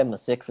very high on the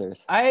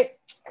Sixers. I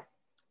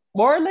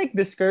more like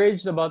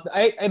discouraged about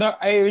I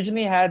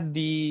originally had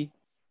the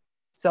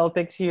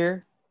Celtics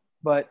here,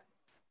 but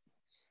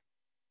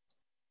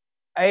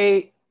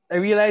I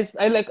realized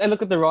I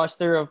look at the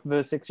roster of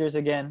the Sixers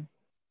again.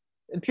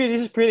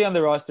 This is purely on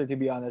the roster, to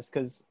be honest,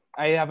 because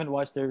I haven't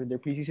watched their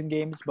preseason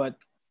games, but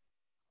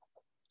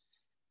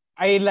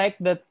I like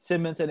that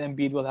Simmons and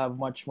Embiid will have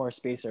much more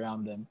space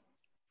around them.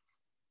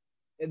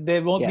 They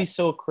won't be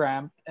so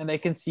cramped, and I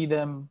can see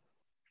them.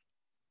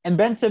 And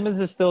Ben Simmons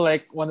is still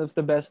like one of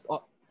the best.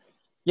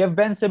 You have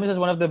Ben Simmons as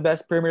one of the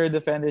best perimeter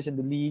defenders in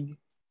the league.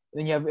 And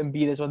then you have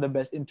Embiid as one of the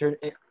best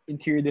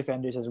interior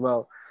defenders as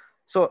well.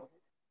 So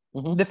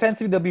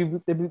defensively,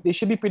 they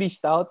should be pretty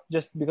stout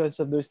just because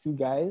of those two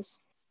guys.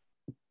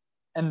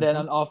 And then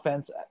on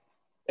offense,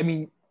 I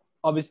mean,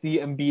 obviously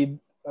Embiid,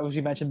 as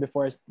we mentioned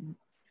before, is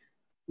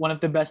one of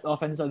the best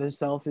offenses on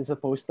himself is a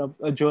post-up,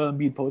 a Joel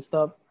Embiid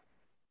post-up.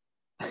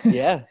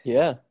 Yeah.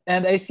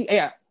 And I see,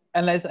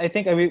 and as I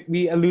think I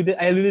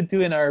alluded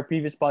to in our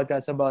previous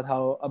podcast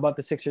about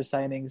the Sixers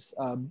signings,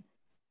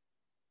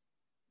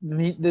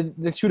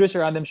 the shooters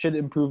around them should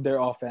improve their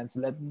offense.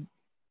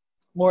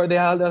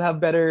 They'll have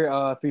better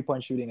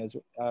 3-point shooting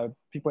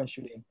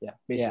Yeah,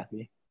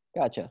 basically.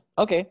 Yeah. Gotcha.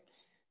 Okay,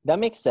 that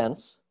makes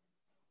sense.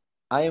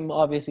 I am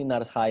obviously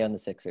not as high on the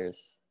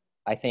Sixers.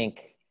 I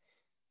think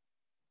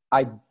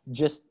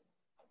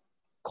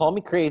call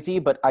me crazy,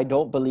 but I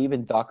don't believe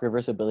in Doc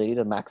Rivers' ability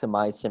to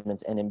maximize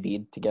Simmons and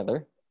Embiid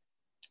together.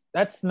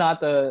 That's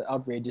not an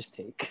outrageous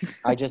take.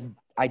 I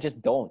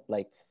just don't.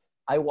 Like,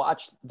 I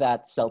watched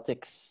that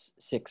Celtics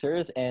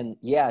Sixers, and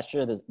yeah,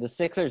 sure, the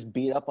Sixers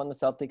beat up on the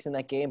Celtics in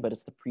that game, but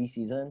it's the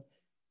preseason.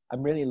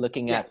 I'm really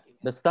looking at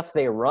the stuff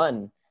they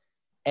run,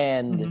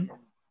 and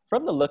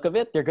from the look of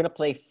it, they're gonna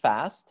play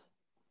fast,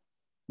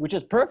 which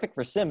is perfect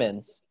for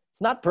Simmons.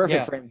 It's not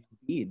perfect for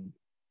Embiid.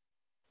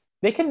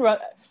 They can run.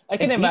 I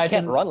can imagine.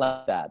 Can't run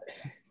like that.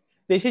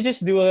 They should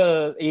just do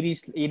a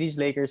 80s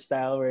Lakers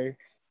style where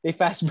they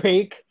fast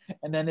break,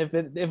 and then if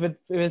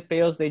it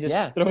fails, they just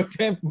Yeah. throw it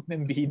to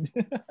Embiid.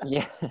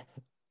 Yeah.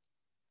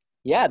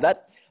 Yeah,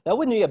 that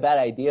wouldn't be a bad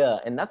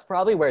idea. And that's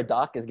probably where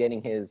Doc is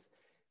getting his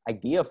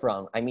idea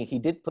from. I mean, he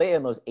did play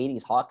in those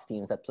 80s Hawks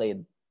teams that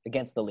played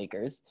against the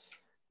Lakers.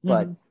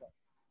 But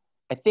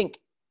I think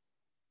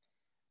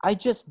I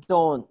just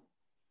don't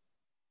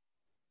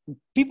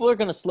people are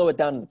going to slow it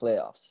down in the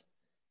playoffs.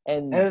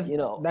 And As- you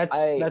know,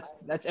 that's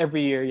that's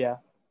every year, yeah.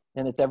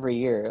 and it's every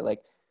year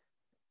like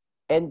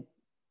and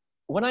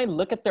when I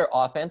look at their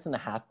offense in the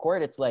half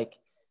court, it's like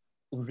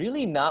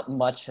really not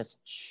much has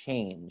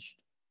changed.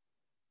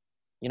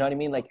 You know what I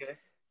mean? Like Okay.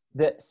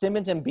 the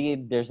Simmons and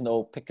Embiid, there's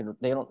no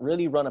they don't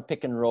really run a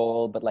pick and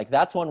roll, but like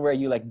that's one where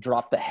you like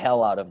drop the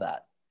hell out of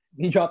that.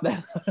 He dropped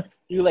that.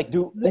 You like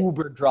do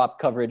uber drop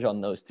coverage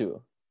on those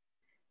two.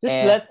 Just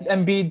And let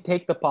Embiid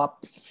take the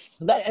pop.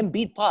 let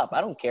Embiid pop.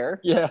 I don't care.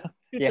 Yeah.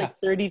 It's Yeah. like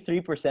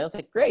 33%. It's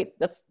like, great.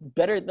 That's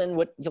better than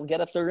what you'll get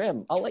at the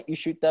rim. I'll let you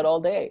shoot that all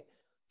day.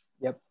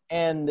 Yep.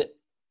 And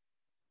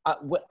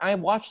I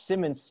watched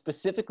Simmons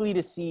specifically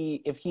to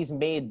see if he's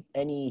made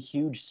any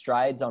huge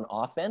strides on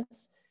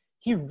offense.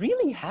 He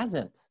really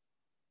hasn't.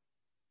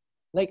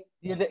 Like,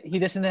 He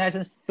doesn't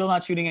hasn't still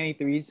not shooting any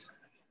threes.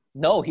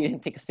 no, he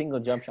didn't take a single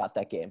jump shot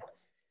that game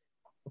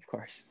Of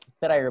course.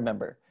 that I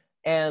remember.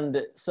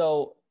 And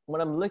so when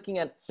I'm looking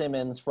at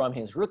Simmons from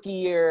his rookie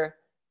year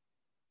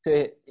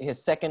to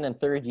his second and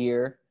third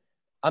year,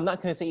 I'm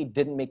not going to say he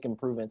didn't make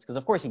improvements because,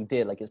 of course, he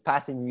did. Like his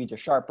passing reads are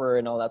sharper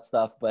and all that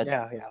stuff. But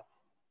Yeah.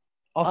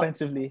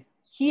 Offensively.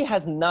 he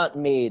has not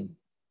made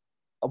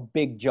a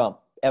big jump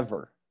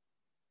ever.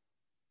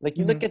 Like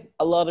you look at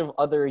a lot of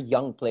other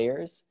young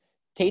players,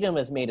 Tatum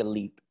has made a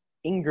leap.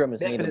 Ingram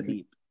has made a Definitely.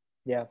 leap.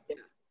 Yeah.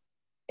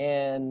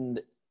 And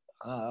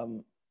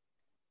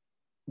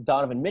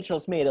Donovan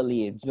Mitchell's made a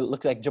leap. It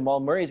looks like Jamal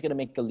Murray's going to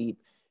make a leap.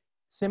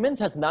 Simmons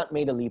has not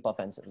made a leap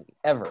offensively,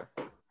 ever.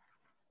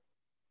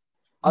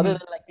 Other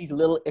than like these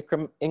little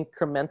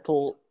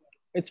incremental.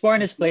 It's more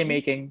in his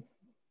playmaking.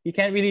 He's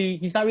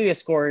not really a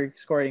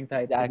scoring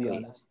type, Exactly. to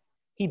be honest.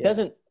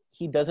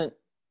 He doesn't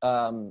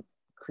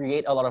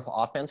create a lot of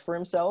offense for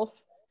himself.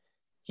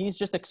 He's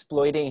just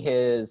exploiting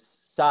his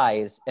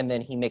size, and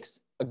then he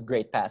makes a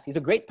great pass. He's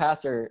a great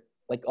passer,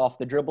 like off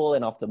the dribble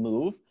and off the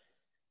move,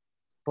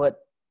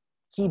 but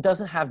he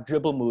doesn't have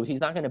dribble moves.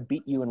 He's not going to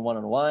beat you in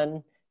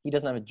one-on-one. He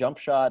doesn't have a jump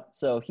shot,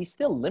 so he's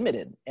still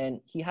limited,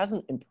 and he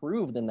hasn't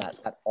improved in that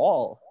at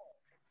all.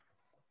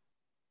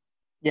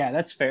 Yeah,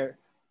 that's fair.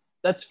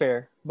 That's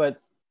fair.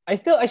 But I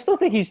still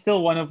think he's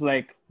still one of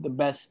like the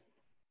best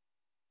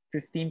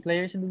 15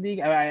 players in the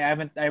league. I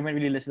haven't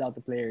really listed out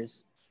the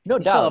players. No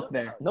He's still doubt. up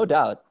there. No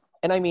doubt.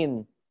 And I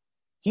mean,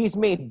 he's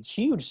made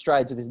huge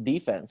strides with his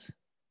defense.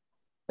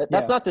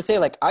 That's not to say,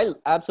 like, I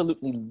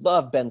absolutely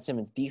love Ben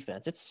Simmons'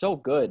 defense. It's so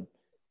good.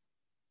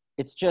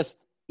 It's just,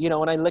 you know,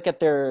 when I look at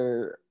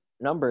their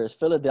numbers,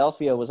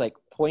 Philadelphia was like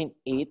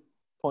 0.8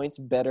 points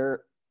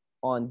better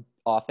on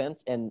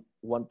offense and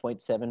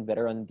 1.7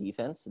 better on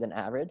defense than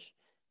average.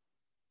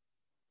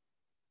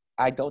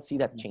 I don't see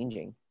that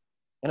changing.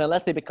 And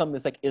unless they become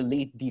this like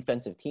elite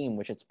defensive team,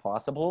 which it's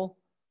possible,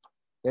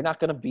 they're not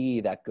going to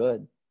be that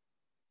good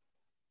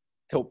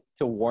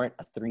to warrant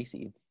a 3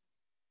 seed.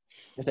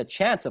 There's a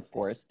chance, of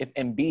course, if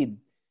Embiid,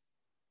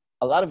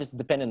 a lot of it's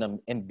dependent on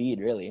Embiid,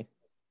 really.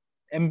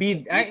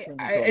 Embiid,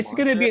 it's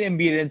gonna be an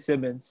Embiid and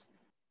Simmons.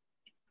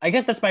 I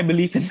guess that's my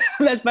belief in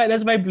that's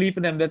my belief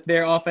in them, that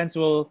their offense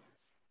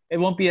it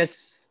won't be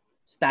as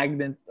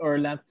stagnant, or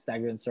not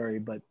stagnant, sorry,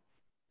 but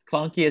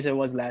clunky as it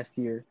was last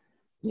year.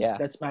 Yeah,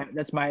 That's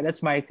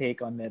my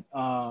take on it.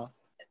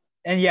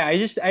 And yeah,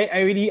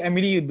 I'm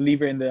really a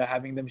believer in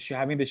having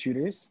the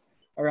shooters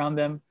around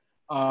them.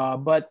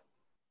 But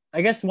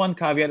I guess one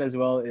caveat as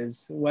well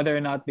is whether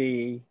or not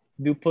they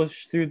do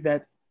push through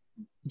that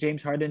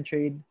James Harden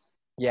trade.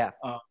 yeah,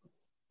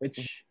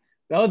 Which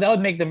that would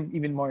make them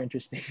even more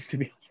interesting, to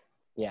be honest.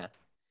 yeah.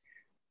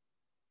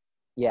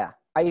 Yeah,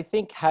 I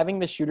think having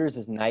the shooters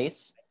is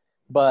nice,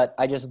 but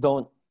I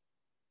don't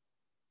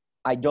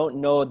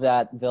know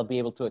that they'll be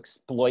able to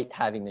exploit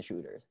having the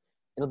shooters.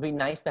 It'll be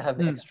nice to have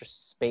the extra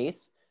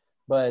space,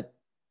 but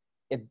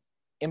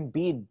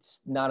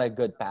Embiid's not a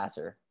good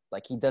passer.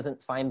 Like, he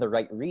doesn't find the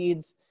right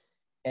reads,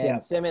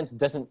 and Simmons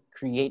doesn't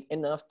create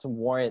enough to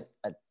warrant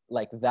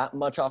like that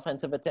much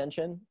offensive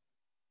attention.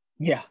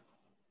 Yeah.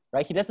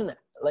 Right? He doesn't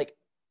like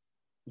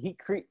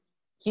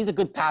he's a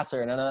good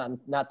passer, and I'm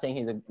not saying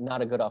he's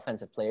not a good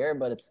offensive player,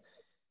 but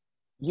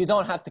you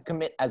don't have to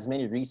commit as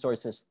many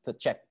resources to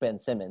check Ben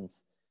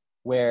Simmons,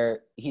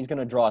 where he's going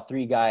to draw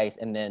 3 guys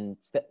and then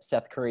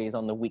Seth Curry is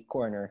on the weak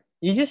corner.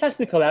 He just has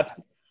to collapse.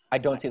 I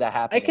don't see that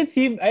happening. I can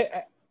see him.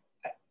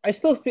 I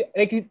still feel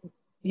like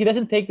he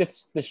doesn't take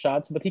the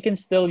shots, but he can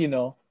still,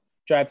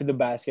 drive to the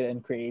basket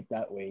and create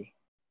that way.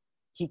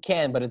 He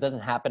can, but it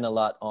doesn't happen a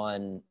lot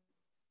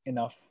in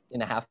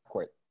a half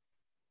court.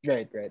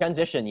 Right.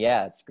 Transition,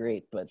 yeah, it's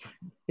great, but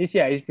he's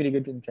pretty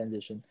good in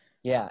transition.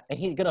 Yeah, and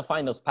he's going to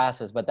find those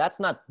passes, but that's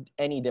not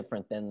any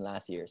different than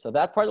last year. So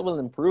that part will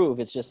improve.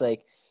 It's just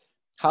like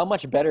how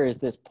much better is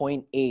this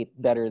 0.8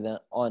 better than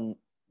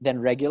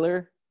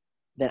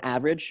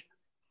average?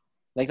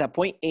 Like that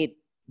 0.8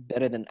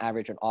 better than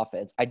average on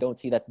offense. I don't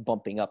see that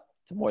bumping up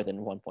to more than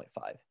 1.5.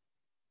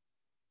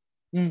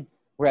 Mm.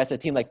 Whereas a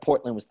team like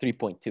Portland was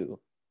 3.2.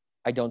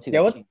 I don't see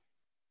that. Yeah.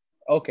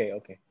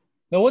 Okay.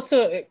 Now,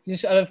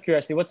 just out of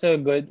curiosity, what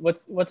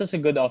does a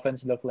good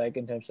offense look like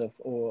in terms of?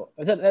 Oh,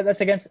 that's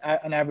against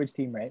an average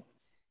team, right?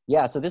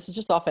 Yeah. So this is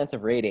just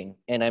offensive rating,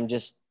 and I'm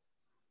just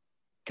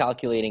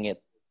calculating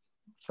it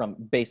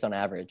based on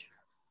average.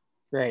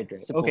 Right.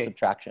 Simple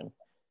subtraction.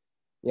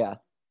 Yeah.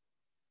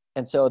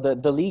 And so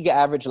the league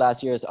average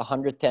last year is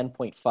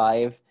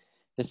 110.5.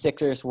 The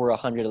Sixers were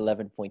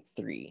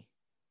 111.3.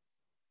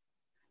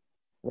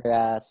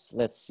 Whereas,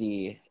 let's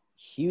see,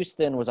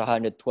 Houston was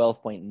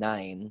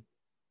 112.9.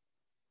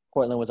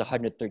 Portland was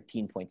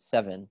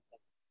 113.7.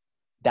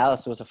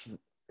 Dallas was a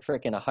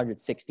freaking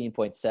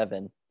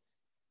 116.7.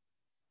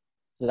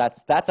 So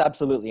that's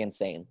absolutely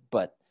insane.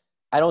 But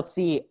I don't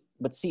see.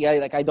 But see,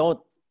 I don't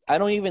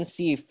even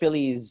see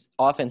Philly's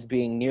offense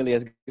being nearly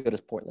as good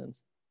as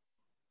Portland's.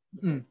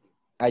 Mm.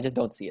 I just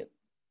don't see it.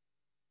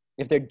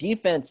 If their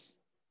defense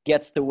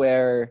gets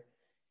to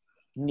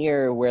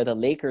near where the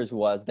Lakers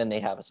was, then they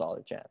have a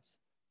solid chance.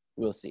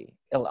 We'll see.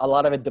 A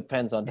lot of it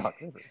depends on Doc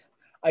Rivers.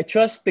 I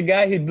trust the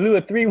guy who blew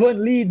a 3-1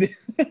 lead.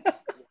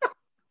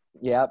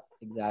 Yep,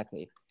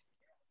 exactly.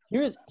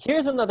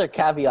 Here's another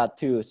caveat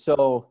too.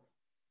 So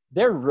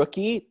their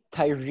rookie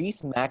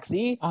Tyrese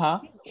Maxey,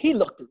 he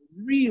looked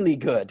really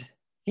good.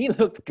 He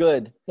looked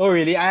good. Oh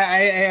really?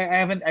 I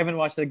haven't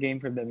watched the game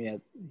from them yet.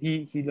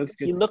 He looks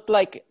good. He looked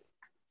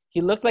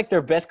like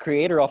their best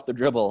creator off the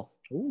dribble.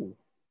 Ooh.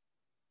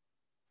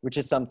 Which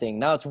is something.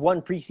 Now it's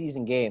one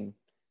preseason game.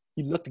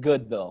 He looked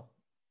good though.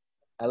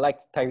 I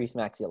liked Tyrese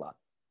Maxey a lot.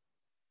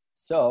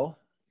 So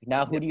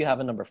now who do you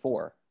have in number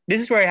 4?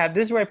 This is where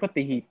I put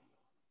the Heat.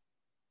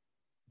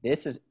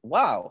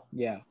 Wow.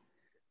 Yeah.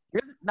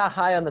 You're not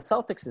high on the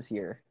Celtics this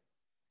year.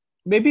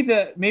 Maybe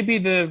the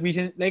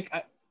reason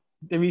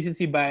the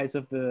recency bias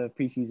of the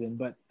preseason,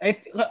 but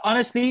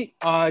honestly,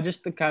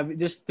 just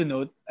to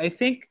note, I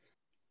think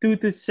 2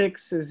 to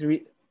 6 is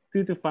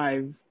 2 to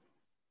 5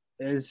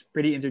 is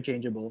pretty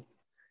interchangeable.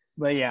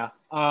 But yeah,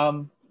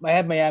 I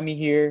have Miami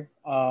here.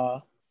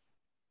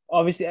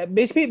 Obviously,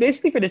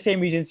 basically for the same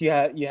reasons you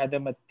had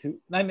them at 2.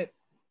 The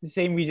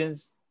same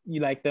reasons you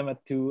like them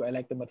at 2. I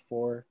like them at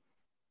 4.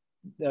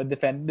 The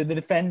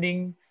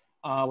defending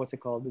what's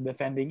it called? The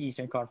defending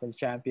Eastern Conference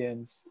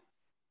champions.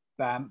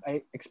 Bam.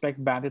 I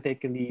expect Bam to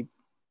take a leap.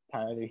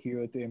 Tyler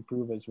Hero to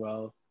improve as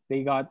well.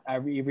 They got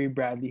Avery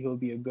Bradley, who'll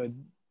be a good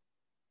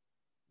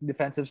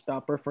defensive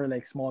stopper for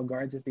like small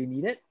guards if they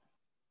need it.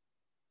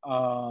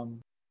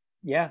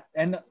 Yeah,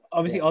 and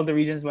obviously all the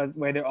reasons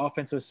why their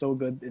offense was so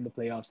good in the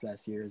playoffs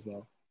last year as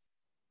well.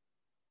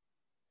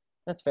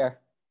 That's fair.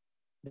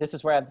 This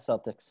is where I have the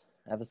Celtics.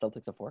 I have the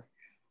Celtics at 4.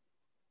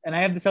 And I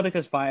have the Celtics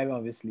as 5,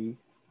 obviously.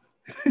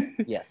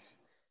 Yes.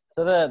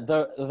 So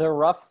the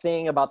rough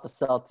thing about the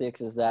Celtics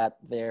is that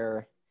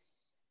their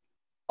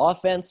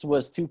offense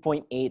was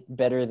 2.8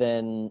 better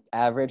than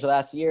average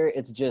last year.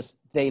 It's just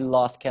they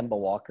lost Kemba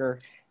Walker.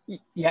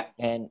 Yeah.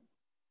 And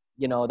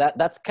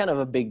that's kind of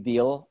a big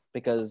deal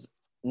because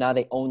now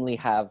they only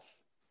have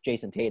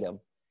Jason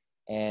Tatum,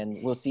 and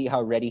we'll see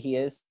how ready he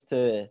is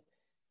to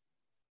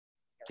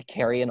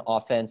carry an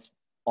offense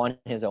on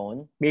his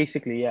own.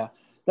 Basically, yeah.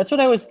 That's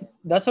what I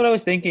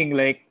was thinking.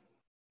 Like,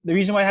 the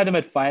reason why I had them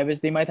at 5 is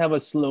they might have a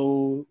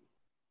slow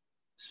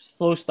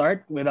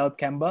start without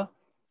Kemba.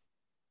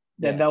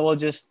 That will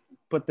just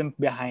put them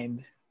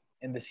behind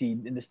in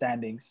the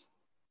standings.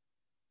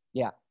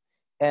 Yeah.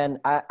 And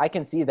I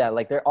can see that.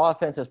 Like, their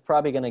offense is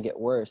probably going to get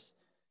worse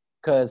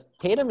because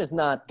Tatum is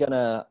not going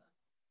to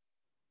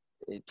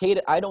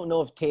 – I don't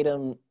know if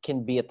Tatum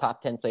can be a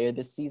top 10 player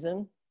this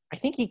season. I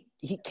think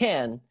he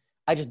can.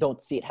 I just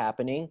don't see it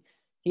happening.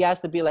 He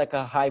has to be like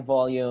a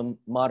high-volume,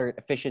 moderate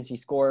efficiency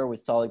scorer with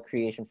solid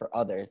creation for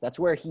others. That's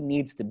where he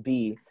needs to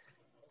be.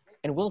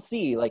 And we'll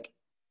see. Like,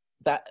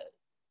 that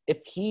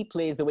if he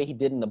plays the way he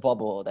did in the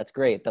bubble, that's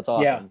great. That's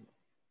awesome. Yeah.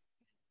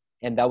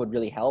 And that would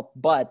really help.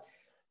 But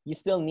you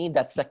still need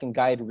that second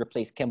guy to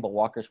replace Kemba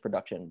Walker's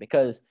production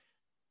because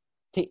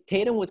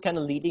Tatum was kind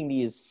of leading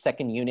these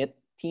second unit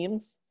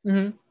teams.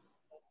 Mm-hmm.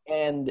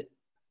 And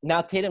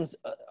now Tatum's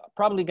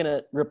probably going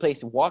to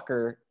replace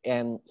Walker,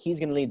 and he's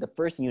going to lead the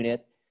first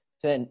unit.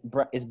 Then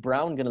is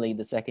Brown going to lead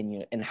the second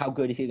unit? And how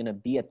good is he going to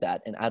be at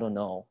that? And I don't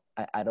know.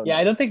 I don't know. Yeah,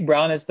 I don't think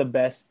Brown is the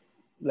best.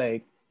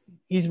 Like,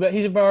 he's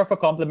more of a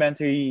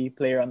complementary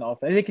player on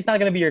offense. I think he's not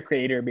going to be your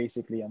creator,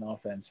 basically, on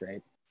offense,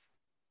 right?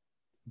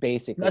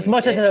 Basically. As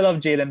much as I love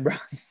Jaylen Brown.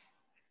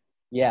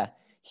 Yeah.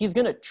 He's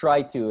going to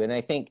try to. And I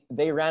think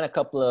they ran a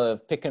couple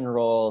of pick and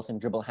rolls and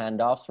dribble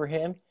handoffs for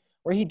him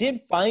where he did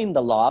find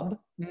the lob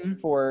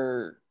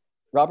for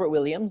Robert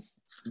Williams.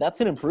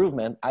 That's an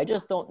improvement. I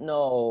just don't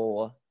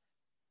know.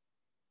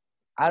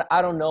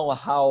 I don't know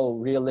how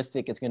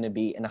realistic it's going to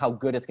be and how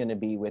good it's going to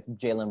be with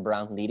Jaylen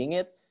Brown leading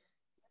it.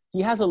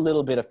 He has a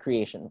little bit of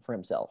creation for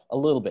himself, a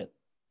little bit.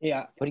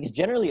 Yeah. But he's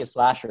generally a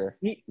slasher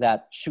He,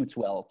 that shoots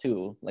well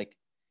too. Like,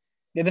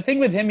 yeah, the thing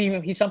with him,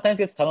 he sometimes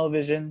gets tunnel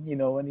vision.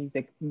 When he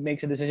like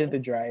makes a decision to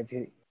drive,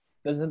 he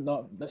doesn't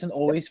yep.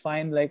 always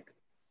find like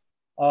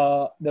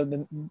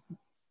the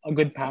a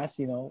good pass.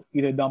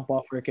 Either dump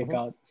off or kick Mhm.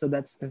 out. So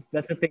that's the thing.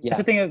 That's Yeah.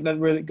 the thing that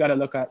really gotta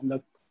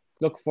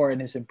look for in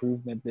his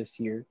improvement this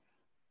year.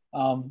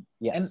 And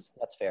Yes,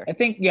 that's fair. I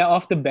think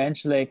off the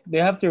bench, like they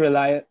have to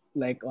rely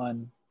like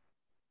on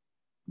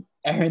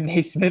Aaron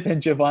Naismith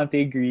and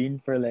Javante Green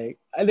for like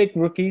I think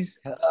rookies.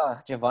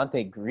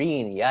 Javante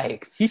Green, He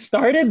yikes.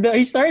 started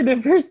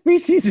the first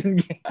preseason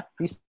game.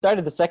 He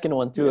started the second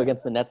one too Yeah.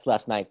 against the Nets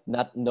last night.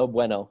 No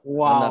bueno. I'm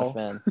not a Wow.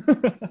 fan.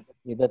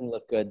 He didn't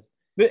look good.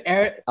 The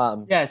Aaron,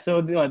 Um, yeah,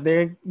 so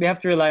they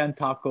have to rely on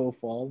Taco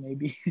Fall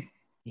maybe. Like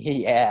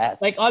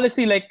yes.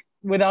 honestly, like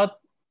without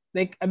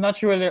like I'm not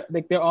sure whether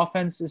like their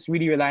offense is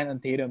really reliant on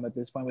Tatum at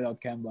this point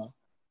without Kemba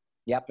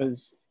Yep.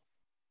 because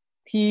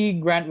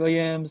Grant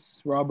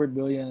Williams, Robert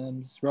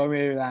Williams,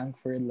 Romeo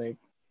Langford, like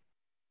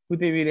who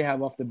they really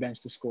have off the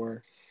bench to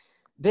score.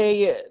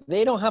 They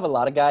don't have a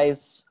lot of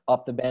guys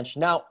off the bench.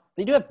 Now,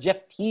 they do have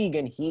Jeff Teague,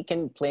 and he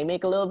can play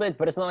make a little bit,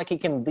 but it's not like he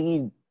can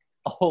lead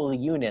a whole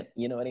unit.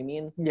 You know what I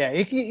mean? Yeah,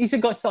 he's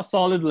a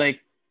solid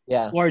like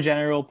Yeah. floor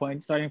general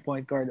starting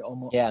point guard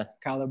almost Yeah.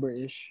 caliber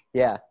ish.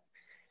 Yeah.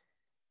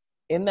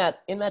 In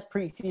that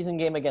preseason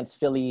game against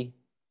Philly,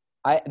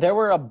 there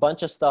were a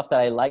bunch of stuff that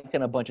I liked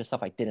and a bunch of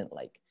stuff I didn't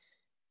like.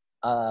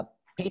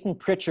 Peyton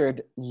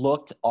Pritchard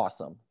looked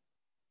awesome.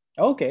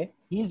 Okay.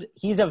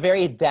 He's a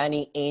very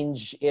Danny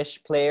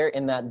Ainge-ish player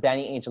in that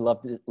Danny Ainge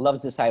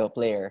loves this type of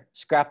player.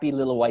 Scrappy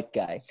little white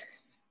guy.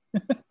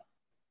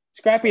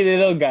 Scrappy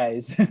little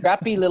guys.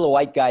 Scrappy little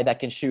white guy that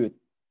can shoot.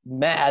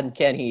 Man,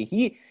 can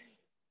he?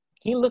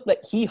 He looked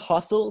like he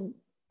hustled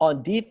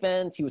on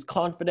defense. He was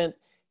confident.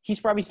 He's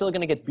probably still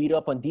going to get beat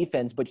up on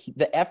defense, but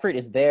the effort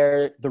is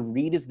there. The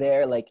read is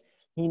there. Like,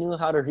 he knew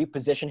how to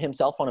reposition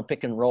himself on a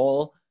pick and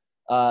roll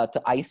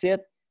to ice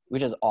it,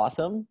 which is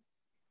awesome.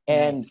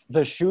 And Nice.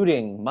 the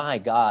shooting, my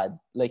God,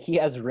 like he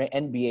has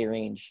NBA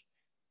range.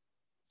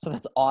 So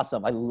that's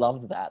awesome. I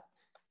loved that.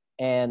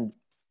 And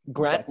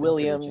Grant That's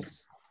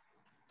Williams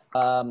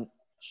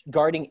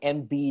guarding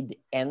Embiid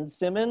and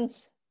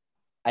Simmons,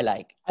 I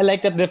like. I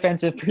like that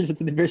defensive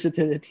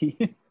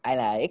versatility. I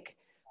like.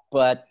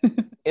 But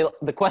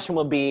the question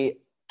will be,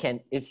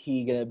 is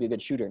he going to be a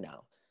good shooter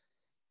now?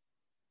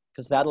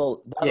 Because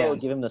that'll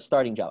give him the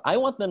starting job. I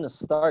want them to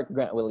start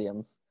Grant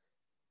Williams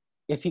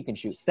if he can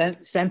shoot.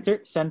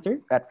 Center?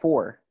 At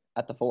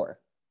the 4.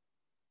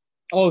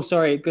 Oh,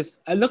 sorry, because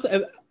I looked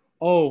at.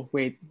 Oh,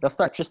 wait. They'll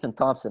start Tristan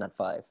Thompson at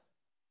 5.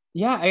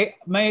 Yeah,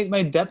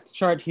 my depth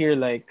chart here,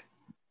 like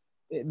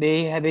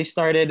they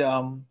started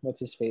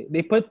what's his face?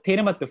 They put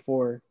Tatum at the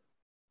 4.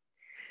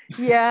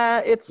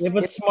 Yeah, They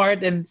put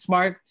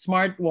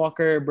Smart,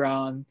 Walker,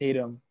 Brown,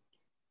 Tatum,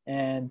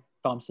 and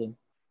Thompson.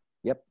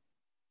 Yep.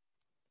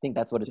 I think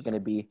that's what it's going to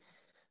be.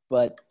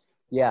 But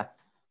yeah,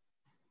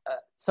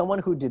 someone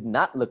who did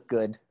not look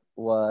good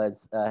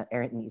was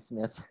Aaron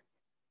Neesmith.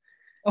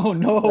 Oh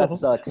no, That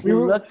sucks.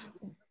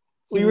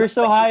 We were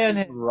so high on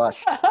him.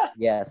 Rushed.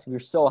 Yes, we were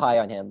so high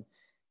on him,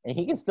 and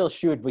he can still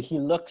shoot, but he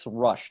looks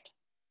rushed,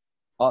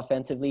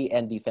 offensively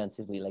and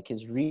defensively. Like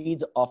his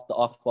reads off the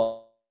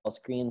off-ball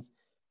screens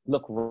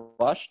look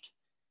rushed.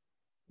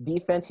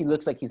 Defense, he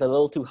looks like he's a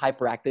little too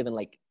hyperactive and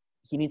like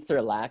he needs to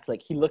relax.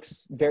 Like he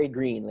looks very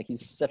green. Like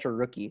he's such a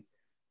rookie.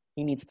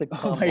 He needs to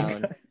calm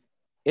down.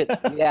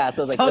 God.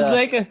 So it's like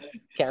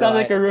sounds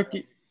like a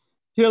rookie.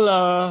 He'll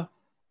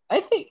I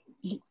think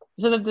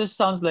so that this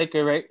sounds like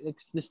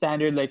it's the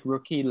standard like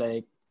rookie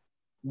like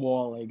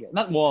wall, I guess.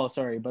 Not wall,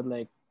 sorry, but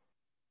like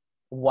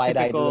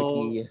wide-eyed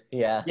typical, rookie.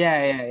 Yeah.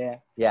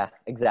 Yeah,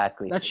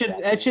 Exactly. That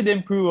should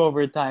improve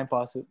over time,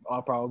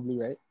 probably,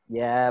 right?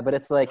 Yeah, but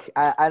it's like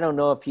I don't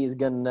know if he's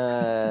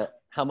gonna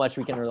how much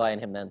we can rely on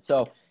him then.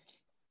 So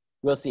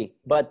we'll see.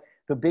 But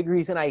the big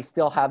reason I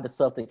still have the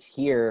Celtics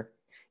here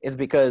is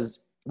because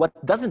what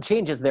doesn't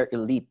change is their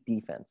elite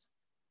defense.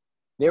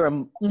 They were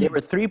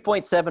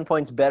 3.7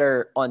 points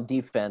better on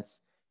defense.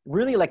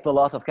 Really, like the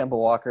loss of Kemba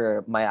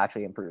Walker might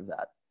actually improve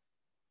that.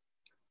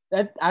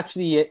 That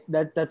actually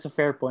that's a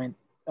fair point.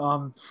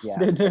 Yeah.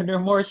 They're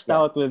more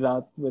stout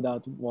without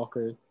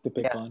Walker to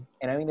pick on.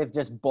 And I mean they've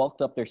just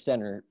bulked up their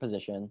center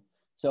position.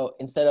 So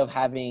instead of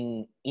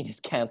having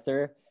Enes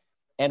Kanter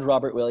and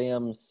Robert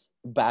Williams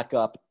back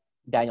up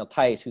Daniel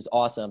Tice, who's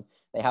awesome,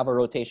 they have a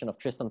rotation of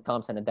Tristan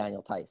Thompson and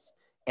Daniel Tice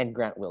and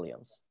Grant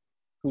Williams,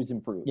 who's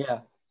improved. Yeah.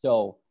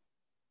 So,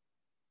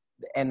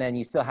 and then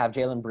you still have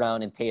Jaylen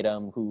Brown and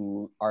Tatum,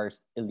 who are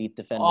elite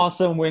defenders.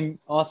 Awesome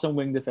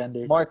wing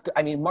defenders.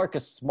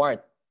 Marcus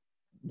Smart,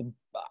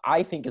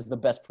 I think is the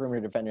best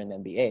perimeter defender in the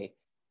NBA.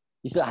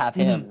 You still have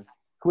him.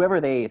 Whoever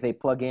they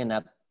plug in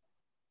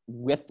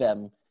with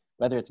them,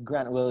 whether it's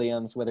Grant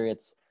Williams, whether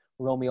it's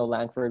Romeo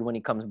Langford when he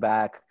comes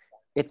back,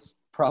 it's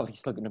probably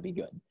still going to be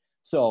good.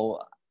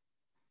 So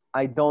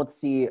I don't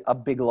see a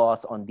big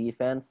loss on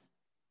defense.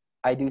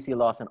 I do see a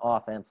loss in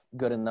offense,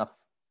 good enough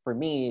for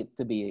me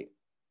to be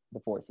the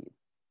 4th seed.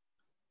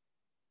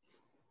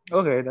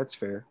 Okay, that's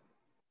fair.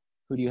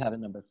 Who do you have at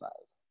number 5?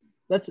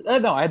 That's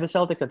no, I have the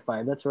Celtics at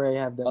 5. That's where I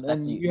have Oh, them,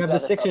 that's and you. you You have the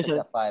have the Sixers Celtics at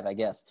at 5, I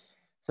guess.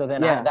 So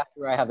then yeah, that's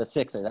where I have the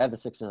Sixers. I have the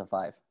Sixers at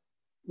 5.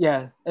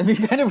 yeah. And we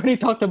kind of already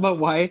talked about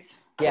why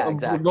Yeah, for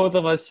exactly. both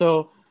of us.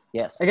 So I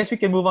Yes. guess we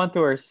can move on to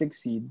our 6th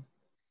seed.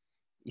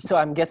 So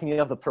I'm guessing you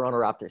have the Toronto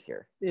Raptors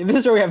here. This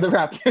is where we have the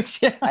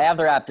Raptors. Yeah, I have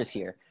the Raptors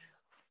here.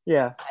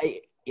 yeah.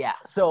 Yeah.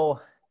 So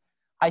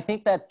I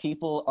think that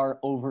people are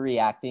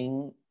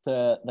overreacting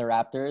to the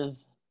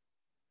Raptors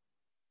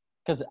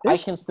because I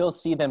There's can still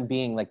see them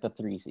being like the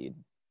 3 seed.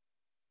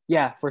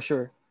 yeah, for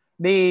sure.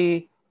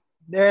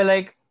 They're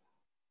like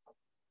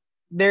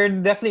they're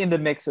definitely in the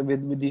mix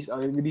with these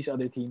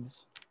other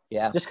teams.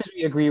 Yeah. Just because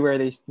we agree where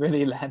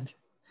they land,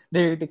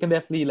 they can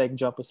definitely like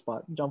jump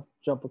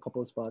a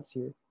couple of spots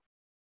here.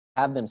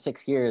 Have them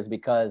 6 years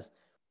because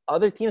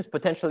other teams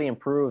potentially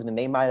improved and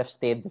they might have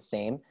stayed the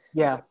same.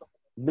 Yeah,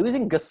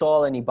 Losing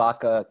Gasol and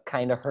Ibaka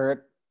kind of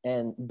hurt,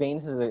 and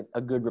Baines is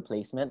a good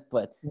replacement,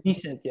 but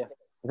decent. Yeah,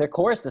 their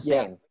core is the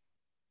yeah. same.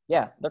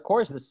 Yeah, their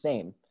core is the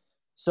same.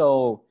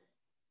 So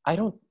I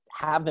don't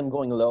have them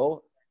going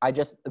low.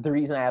 The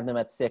reason I have them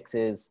at 6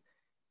 is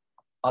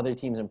other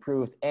teams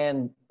improved,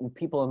 and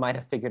people might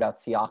have figured out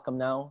Siakam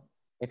now.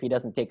 If he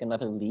doesn't take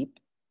another leap,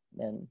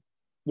 then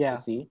we'll Yeah.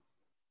 see.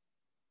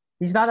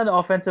 He's not an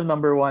offensive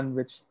number one,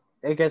 which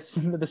I guess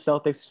the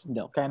Celtics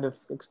No. kind of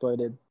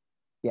exploited.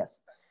 Yes.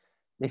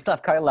 They still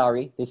have Kyle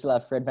Lowry. They still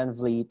have Fred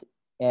VanVleet.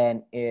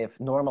 And if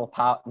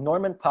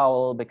Norman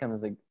Powell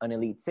becomes an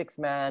elite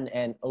 6-man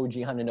and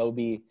OG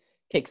Anunoby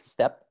takes a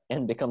step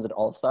and becomes an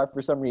all-star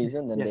for some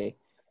reason, then Yeah. they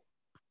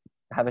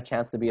have a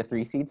chance to be a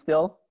 3 seed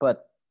still.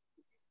 But,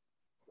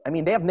 I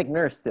mean, they have Nick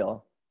Nurse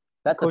still.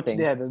 That's Coach, a thing.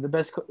 yeah, the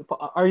best,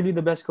 arguably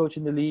the best coach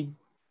in the league.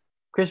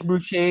 Chris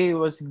Boucher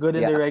was good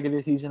in the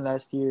regular season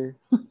last year,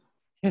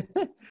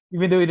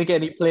 even though he didn't get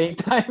any playing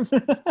time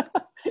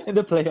in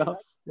the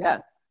playoffs. Yeah,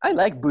 I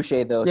like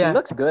Boucher, though. Yeah. He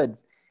looks good.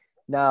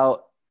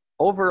 Now,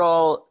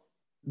 overall,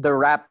 the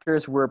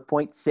Raptors were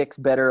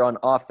 0.6 better on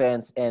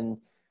offense and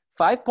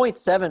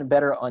 5.7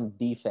 better on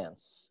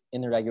defense in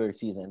the regular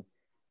season.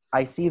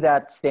 I see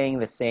that staying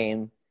the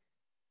same.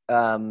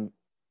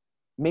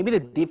 Maybe the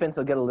defense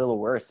will get a little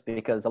worse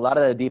because a lot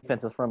of the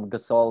defense is from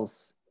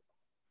Gasol's.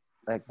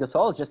 Like,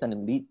 Gasol is just an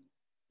elite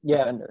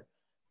defender.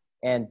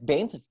 And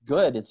Baines is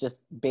good. It's just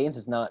Baines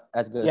is not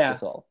as good as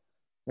Gasol.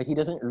 Like, he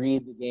doesn't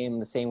read the game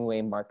the same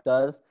way Mark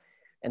does.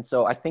 And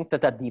so I think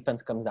that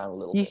defense comes down a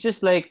little He's bit.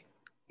 just like,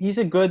 he's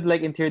a good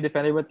like interior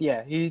defender, but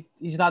yeah,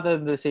 he's not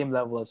at the same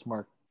level as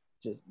Mark.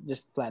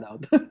 Just flat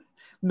out.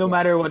 No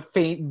matter what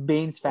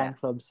Baines fan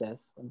club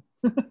says.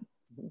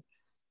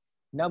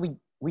 Now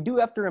we do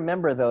have to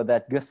remember though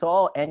that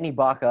Gasol and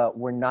Ibaka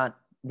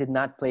did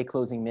not play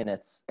closing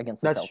minutes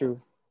against the Celtics. That's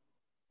true.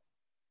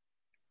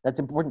 That's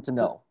important to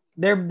know.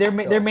 Their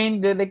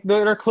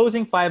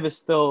closing 5 is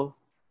still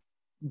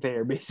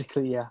there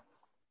basically. Yeah.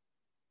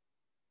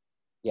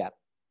 Yeah.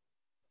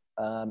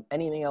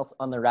 Anything else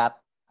on the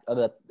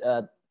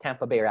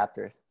Tampa Bay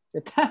Raptors?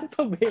 The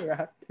Tampa Bay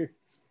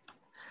Raptors.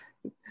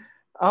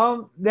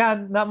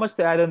 Yeah, not much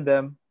to add on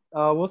them.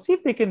 We'll see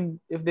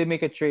if they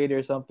make a trade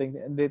or something,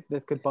 and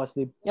that could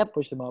possibly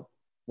push them up.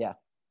 Yeah.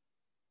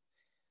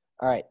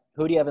 All right.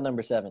 Who do you have at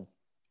number 7?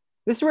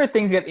 This is where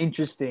things get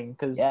interesting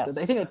because I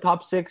think the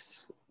top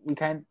 6 we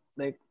kind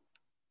like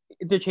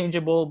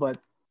interchangeable, but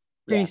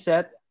pretty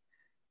set.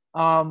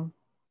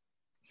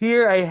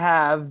 Here I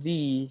have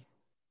the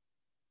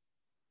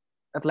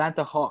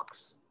Atlanta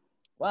Hawks.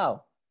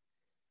 Wow.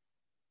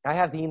 I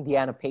have the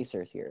Indiana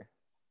Pacers here.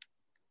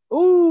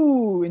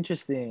 Ooh,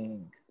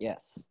 interesting.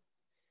 Yes.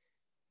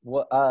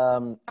 Well,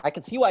 I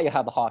can see why you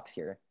have the Hawks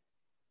here.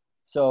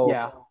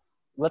 So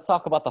let's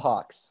talk about the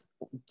Hawks.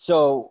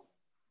 So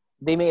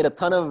they made a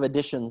ton of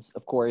additions,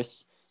 of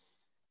course.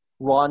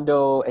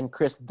 Rondo and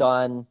Chris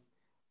Dunn,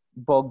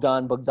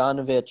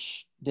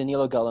 Bogdanovic,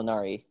 Danilo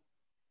Gallinari.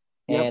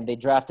 And they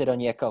drafted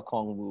Onyeka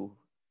Okongwu.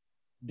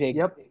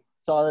 Big,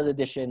 solid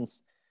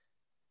additions.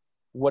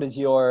 What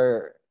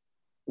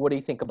do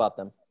you think about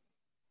them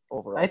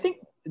overall? I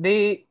think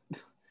they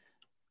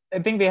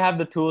have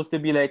the tools to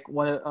be like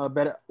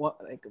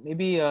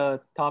maybe a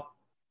top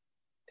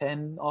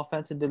 10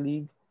 offense in the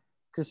league.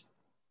 Because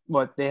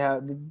they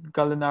have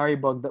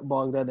Gallinari,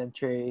 Bogdan, and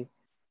Trey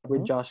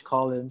with Josh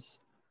Collins.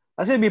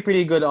 That's gonna be a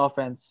pretty good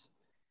offense.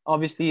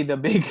 Obviously, the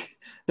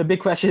big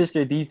question is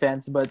their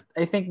defense, but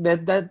I think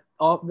that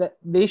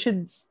they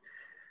should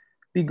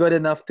be good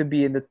enough to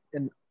be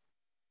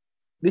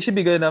they should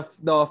be good enough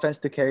the offense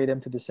to carry them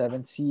to the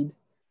 7th seed.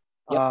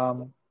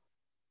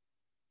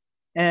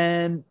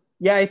 And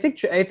yeah, I think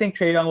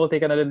Trae Young will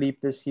take another leap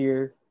this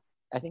year.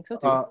 I think so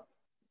too.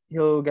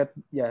 He'll get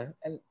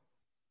and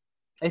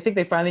I think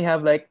they finally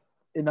have like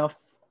enough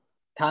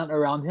talent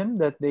around him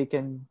that they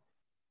can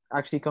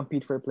actually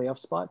compete for a playoff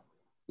spot.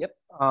 Yep.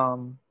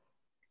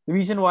 The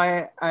reason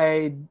why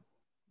I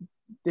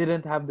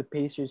didn't have the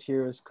Pacers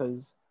here is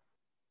because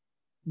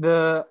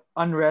the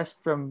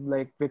unrest from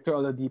like Victor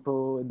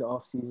Oladipo in the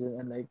offseason,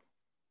 and like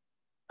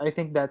I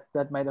think that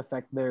might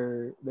affect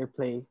their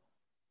play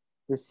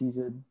this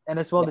season, and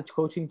as well Yeah. the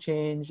coaching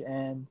change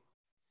and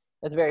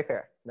That's very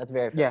fair. That's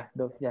very fair.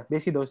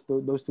 basically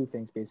those two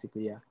things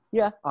basically. Yeah.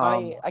 Yeah,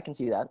 Um. I can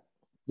see that.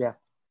 Yeah.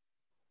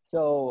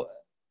 So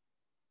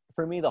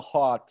for me, the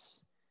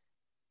Hawks,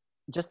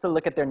 just to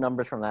look at their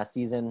numbers from last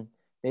season,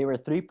 they were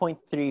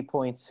 3.3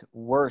 points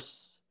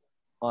worse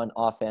on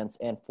offense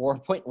and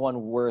 4.1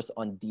 worse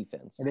on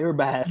defense. They were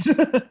bad.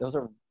 Those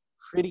are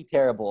pretty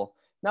terrible.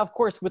 Now, of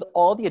course, with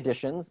all the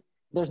additions,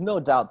 there's no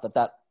doubt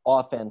that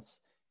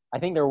offense, I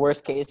think their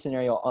worst case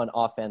scenario on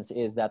offense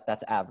is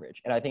that's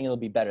average. And I think it'll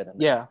be better than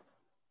that. Yeah.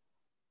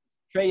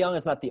 Trae Young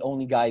is not the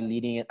only guy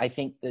leading it. I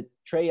think that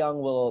Trae Young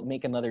will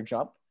make another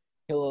jump.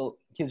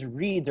 His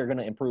reads are going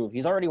to improve.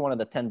 He's already one of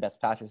the 10 best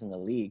passers in the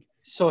league.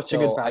 Such a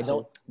good passer. I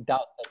don't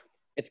doubt that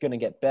it's going to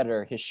get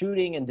better. His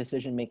shooting and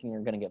decision-making are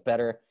going to get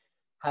better.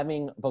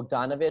 Having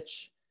Bogdanovic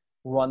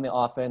run the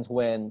offense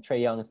when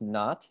Trae Young is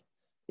not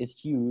is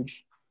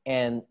huge.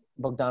 And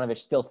Bogdanovic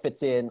still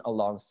fits in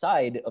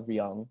alongside of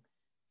Young.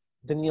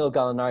 Danilo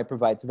Gallinari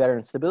provides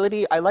veteran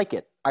stability. I like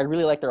it. I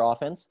really like their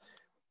offense.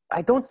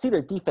 I don't see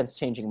their defense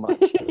changing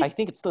much. I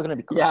think it's still going to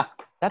be close. Yeah.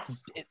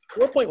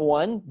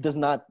 4.1 does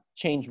not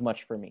change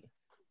much for me.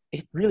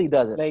 It really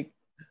doesn't. Like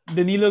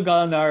Danilo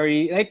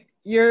Gallinari, like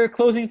your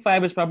closing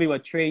five is probably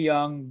what Trae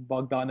Young,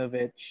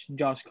 Bogdanovic,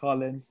 Josh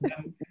Collins,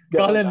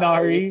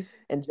 Gallinari,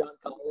 and John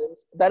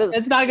Collins.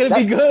 It's not going to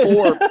be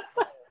good.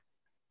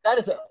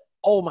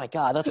 Oh my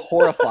God, that's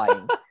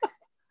horrifying.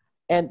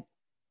 and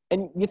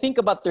you think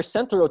about their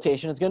center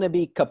rotation, it's going to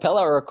be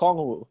Capella or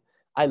Okongwu.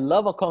 I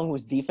love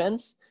Okongwu's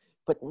defense,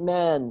 but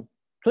man,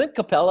 Clint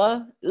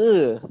Capella,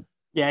 ugh.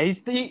 Yeah, he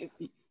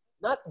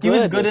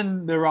was good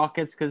in the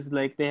Rockets because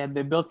like they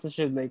built such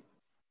a like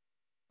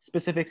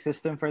specific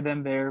system for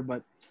them there,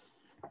 but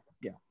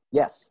yeah.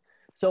 Yes.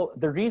 So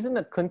the reason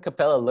that Clint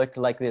Capella looked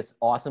like this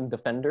awesome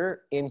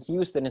defender in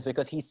Houston is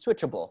because he's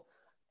switchable,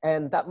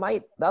 and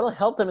that'll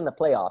help them in the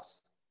playoffs.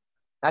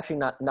 Actually,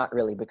 not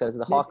really, because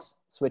the Hawks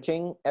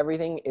switching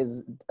everything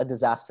is a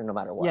disaster no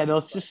matter what. Yeah,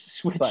 they'll just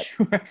switch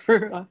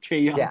whoever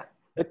Trae Young.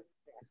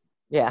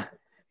 Yeah.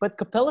 But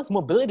Capella's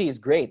mobility is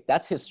great.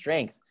 That's his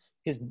strength.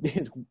 His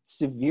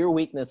severe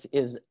weakness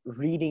is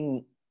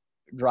reading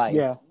drives.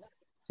 Yeah. So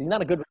he's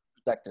not a good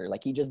protector.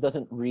 Like, he just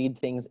doesn't read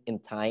things in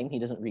time. He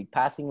doesn't read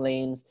passing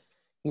lanes.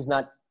 He's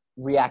not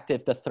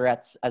reactive to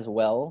threats as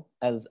well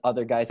as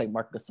other guys like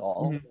Marc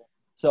Gasol. Mm-hmm.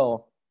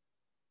 So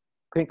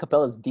Clint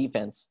Capella's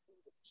defense,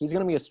 he's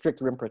going to be a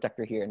strict rim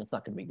protector here, and it's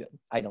not going to be good,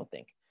 I don't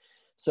think.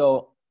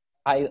 So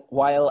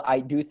while I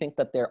do think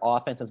that their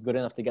offense is good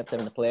enough to get them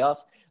in the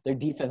playoffs, their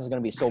defense is going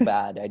to be so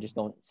bad. I just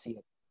don't see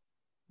it.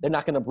 They're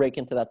not going to break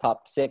into that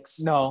top 6.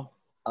 No.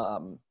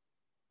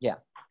 Yeah.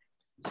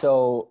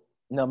 So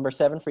number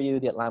 7 for you,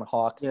 the Atlanta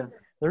Hawks. Yeah.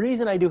 The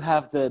reason I do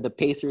have the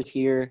Pacers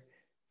here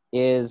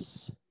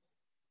is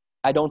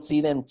I don't see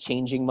them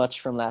changing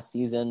much from last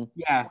season.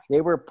 Yeah.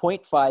 They were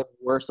 0.5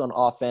 worse on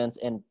offense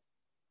and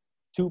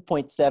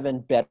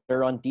 2.7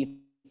 better on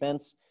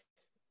defense,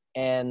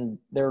 and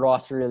their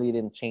roster really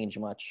didn't change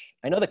much.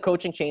 I know the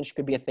coaching change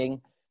could be a thing,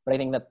 but I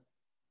think that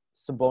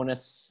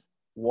Sabonis,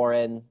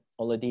 Warren,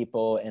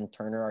 Oladipo, and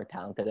Turner are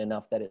talented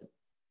enough that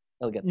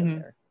it'll get them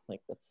there. Like,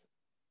 that's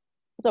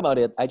about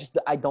it.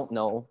 I don't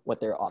know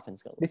what their offense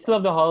is going to They still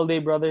have the Holiday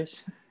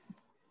brothers.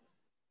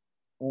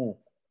 We're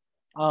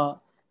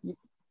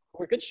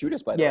good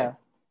shooters, by the way.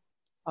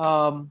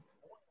 Yeah.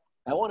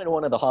 I wanted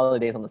one of the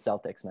Holidays on the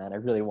Celtics, man. I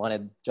really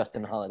wanted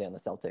Justin Holiday on the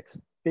Celtics.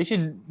 They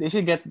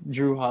should get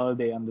Drew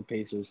Holiday on the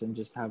Pacers and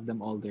just have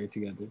them all there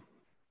together.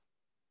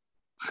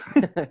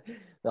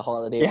 The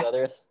Holiday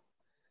brothers.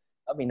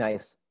 That'd be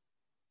nice.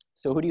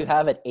 So who do you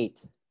have at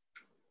 8?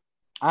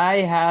 I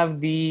have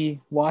the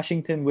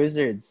Washington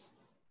Wizards.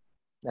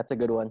 That's a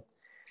good one.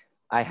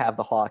 I have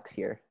the Hawks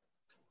here.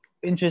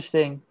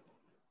 Interesting.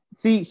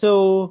 See,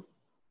 so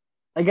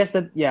I guess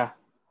that, yeah.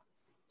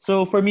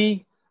 So for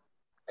me,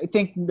 I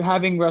think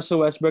having Russell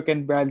Westbrook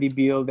and Bradley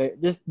Beal,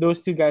 just those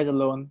two guys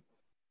alone.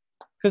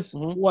 Because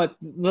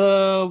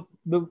the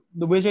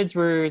Wizards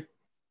were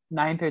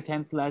 9th or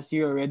 10th last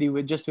year already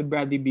with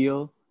Bradley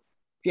Beal.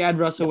 If you add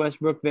Russell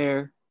Westbrook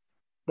there,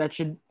 that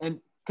should,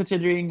 and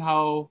considering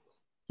how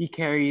he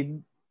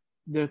carried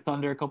the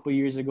Thunder a couple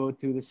years ago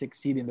to the 6th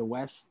seed in the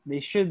West, they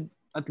should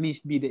at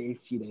least be the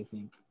 8th seed, I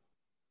think.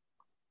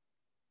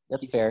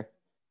 That's fair.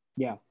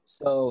 Yeah.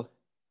 So,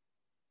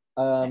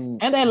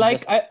 and I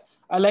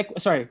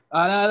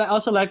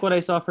also like what I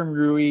saw from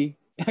Rui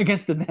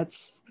against the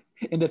Nets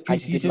in the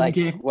preseason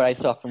game. What I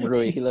saw from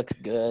Rui. He looks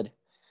good.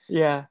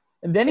 Yeah.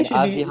 And then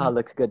Avdiha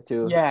looks good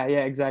too. Yeah,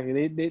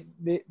 exactly.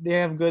 They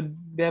have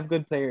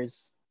good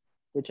players,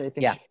 which I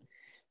think. Yeah,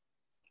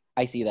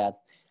 I see that.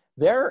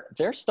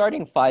 Their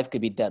starting 5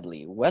 could be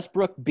deadly.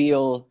 Westbrook,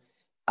 Beal,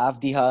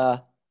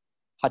 Avdiha,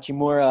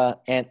 Hachimura,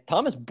 and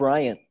Thomas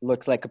Bryant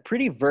looks like a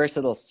pretty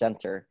versatile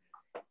center.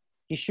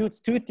 He shoots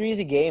 2 threes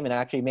a game and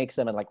actually makes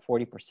them at like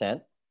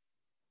 40%.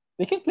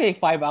 They can play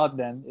 5 out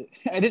then.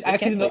 I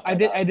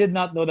did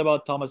not know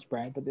about Thomas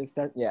Bryant, but if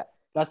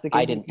that's the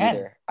case, I didn't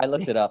either. I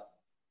looked it up.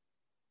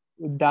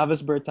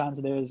 Davis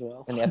Bertans there as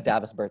well. And they have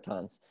Davis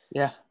Bertans.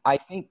 Yeah. I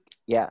think,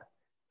 yeah.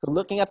 So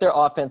looking at their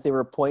offense, they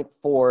were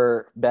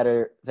 0.4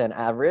 better than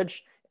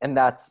average, and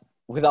that's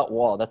without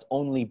Wall. That's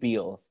only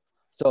Beal.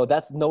 So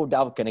that's no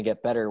doubt going to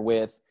get better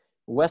with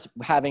West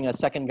having a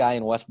second guy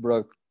in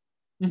Westbrook,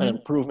 an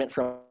improvement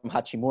from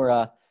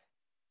Hachimura,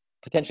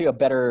 potentially a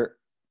better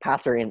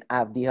passer in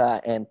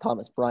Avdiha and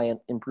Thomas Bryant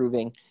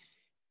improving.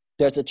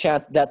 There's a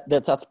chance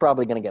that's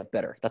probably going to get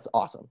better. That's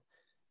awesome.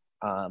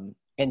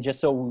 And just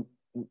so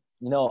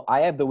you know,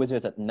 I have the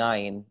Wizards at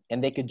 9,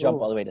 and they could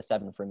jump all the way to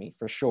 7 for me,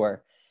 for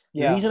sure.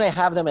 Yeah. The reason I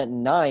have them at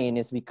 9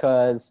 is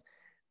because,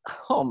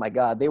 oh my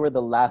God, they were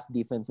the last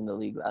defense in the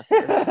league last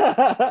year.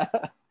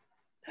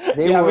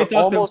 They were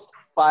almost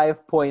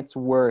 5 points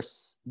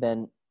worse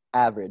than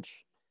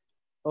average.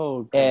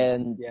 Oh, God.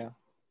 And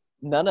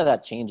none of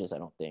that changes, I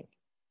don't think.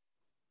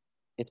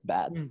 It's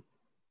bad.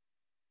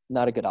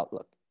 Not a good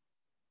outlook.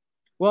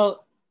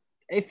 Well,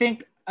 I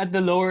think at the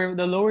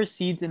lower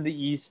seeds in the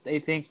East, I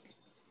think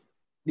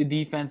the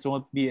defense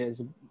won't be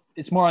as.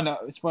 It's more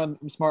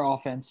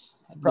offense.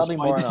 Probably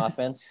more on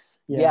offense.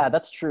 Yeah,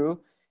 that's true,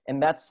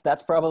 and that's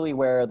probably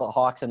where the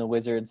Hawks and the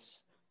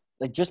Wizards,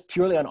 like just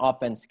purely on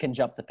offense, can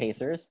jump the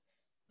Pacers.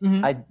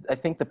 I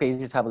think the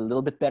Pacers have a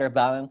little bit better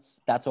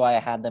balance. That's why I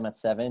had them at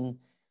 7.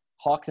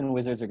 Hawks and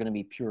Wizards are going to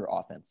be pure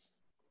offense,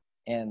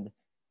 and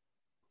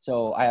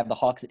so I have the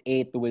Hawks at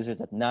 8, the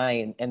Wizards at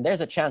 9, and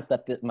there's a chance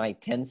that my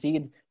 10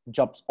 seed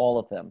jumps all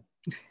of them.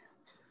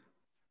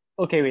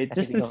 Okay, wait.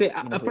 Just to say,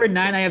 for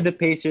 9, I have the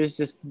Pacers.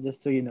 Just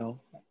so you know,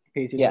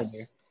 Pacers are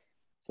there.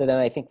 So then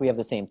I think we have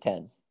the same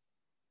 10.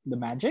 The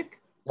Magic?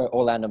 Or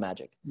Orlando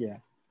Magic. Yeah.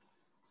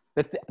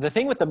 The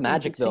thing with the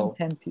Magic, though.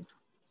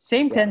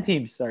 Same 10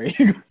 teams. Sorry.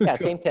 Yeah,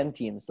 same 10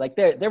 teams. Like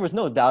there was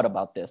no doubt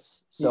about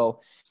this.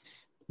 So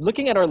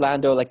looking at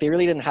Orlando, like they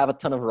really didn't have a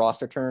ton of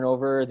roster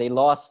turnover. They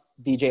lost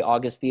DJ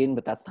Augustine,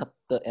 but that's not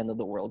the end of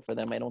the world for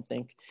them, I don't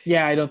think.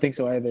 Yeah, I don't think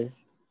so either.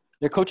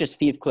 Their coach is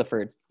Steve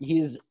Clifford.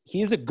 He's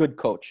a good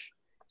coach.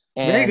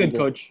 And very good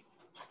coach.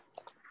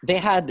 They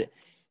had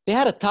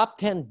a top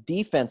 10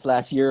 defense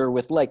last year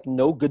with like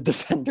no good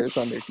defenders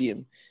on their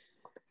team.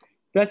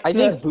 That's a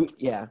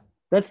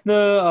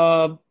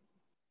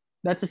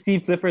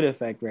Steve Clifford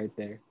effect right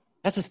there.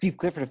 That's a Steve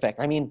Clifford effect.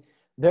 I mean,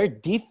 their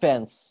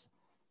defense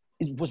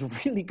was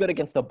really good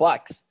against the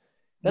Bucks.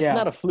 That's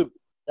not a fluke.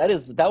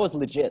 That was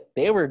legit.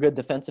 They were a good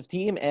defensive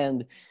team,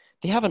 and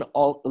they have a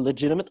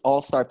legitimate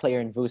all-star player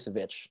in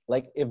Vucevic.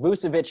 Like, if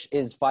Vucevic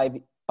is 5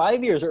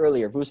 years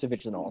earlier, Vucevic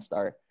is an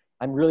all-star.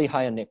 I'm really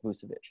high on Nick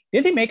Vucevic.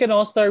 Did he make an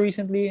all-star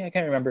recently? I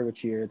can't remember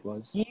which year it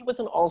was. He was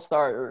an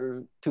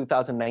all-star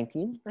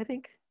 2019, I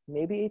think.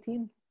 Maybe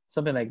 18?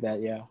 Something like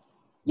that, yeah.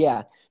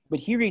 Yeah, but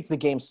he reads the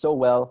game so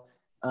well.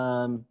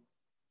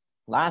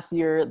 Last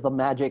year, the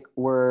Magic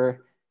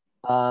were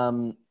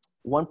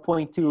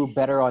 1.2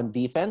 better on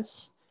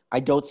defense. I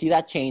don't see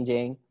that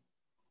changing.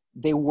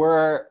 They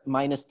were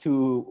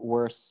 -2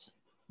 worse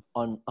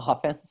on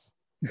offense.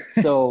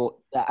 So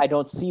I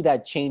don't see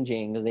that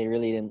changing because they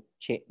really didn't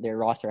their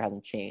roster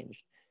hasn't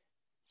changed.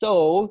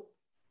 So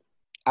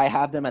I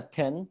have them at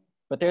 10,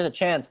 but there's a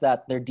chance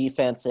that their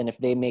defense, and if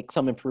they make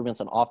some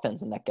improvements on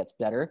offense, and that gets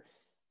better.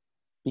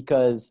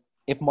 Because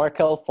if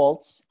Markelle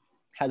Fultz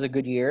has a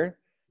good year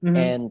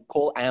and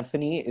Cole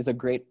Anthony is a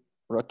great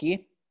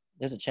rookie,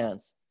 there's a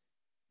chance.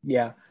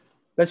 Yeah,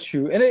 that's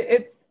true. And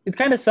it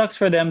kind of sucks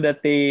for them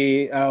that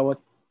they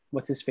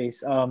what's his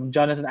face?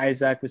 Jonathan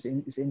Isaac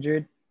is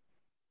injured.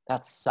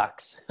 That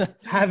sucks.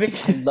 I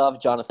love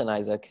Jonathan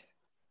Isaac.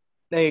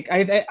 Like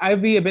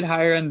I'd be a bit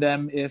higher on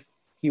them if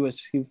he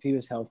was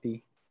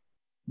healthy.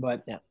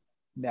 But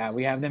yeah,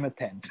 we have them at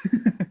 10.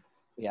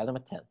 We have them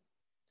at 10.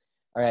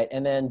 All right,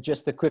 and then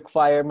just a quick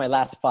fire, my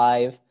last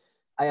 5.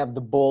 I have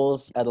the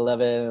Bulls at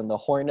 11, and the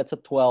Hornets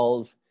at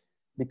 12,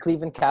 the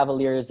Cleveland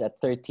Cavaliers at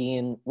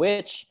 13,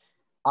 which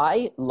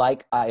I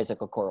like Isaac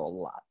Okoro a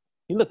lot.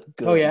 He looked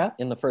good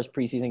in the first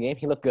preseason game.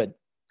 He looked good.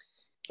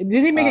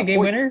 Did he make a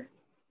game winner?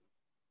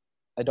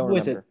 I don't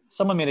remember. It?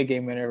 Someone made a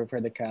game winner for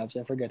the Cavs.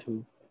 I forget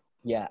who.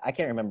 Yeah, I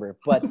can't remember.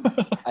 But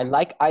I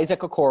like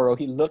Isaac Okoro.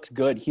 He looks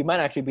good. He might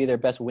actually be their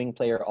best wing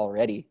player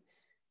already.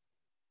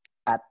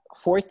 At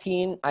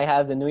 14, I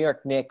have the New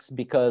York Knicks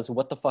because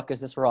what the fuck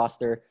is this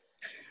roster?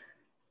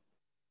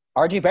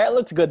 RJ Barrett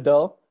looks good,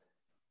 though.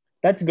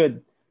 That's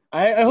good.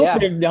 I hope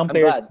their young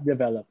players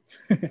develop.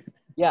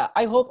 Yeah,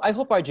 I hope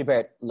RJ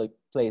Barrett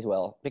plays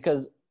well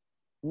because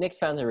Knicks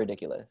fans are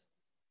ridiculous.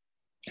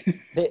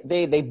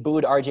 They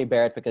booed RJ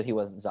Barrett because he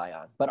was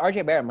Zion. But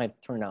RJ Barrett might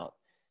turn out.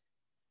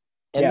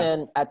 And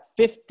then at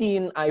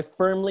 15, I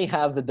firmly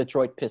have the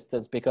Detroit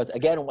Pistons because,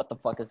 again, what the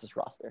fuck is this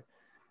roster?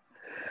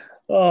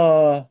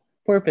 Oh,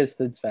 poor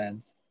Pistons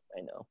fans.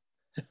 I know.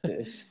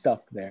 They're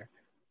stuck there.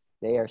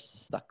 They are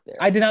stuck there.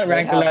 I did not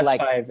rank the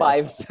last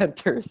 5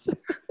 centers.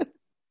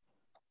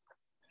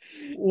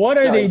 What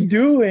are they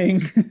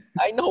doing?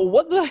 I know.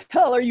 What the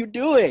hell are you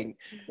doing?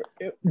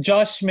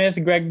 Josh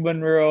Smith, Greg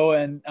Monroe,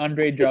 and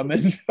Andre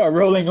Drummond are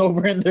rolling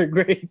over in their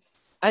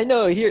graves. I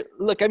know. Here,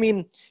 look, I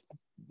mean,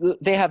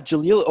 they have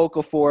Jahlil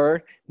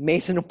Okafor,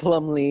 Mason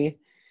Plumlee,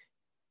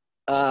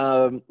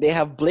 They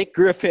have Blake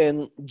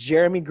Griffin,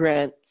 Jeremy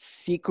Grant,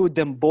 Siku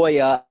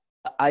Demboya,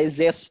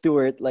 Isaiah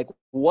Stewart. Like,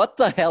 what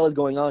the hell is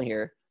going on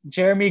here?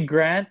 Jeremy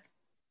Grant.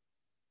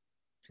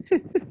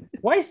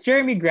 Why is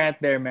Jeremy Grant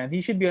there, man?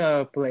 He should be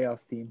on a playoff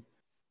team.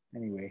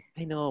 Anyway.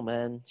 I know,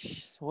 man.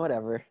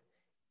 Whatever.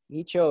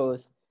 He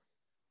chose.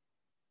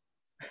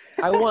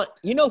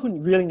 You know who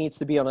really needs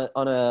to be on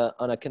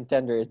a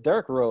contender is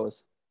Derrick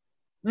Rose.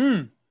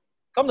 Come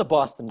to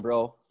Boston,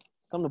 bro.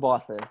 Come to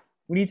Boston.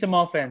 We need some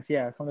offense.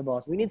 Yeah, come to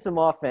Boston. We need some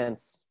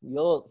offense.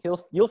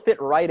 You'll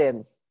fit right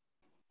in.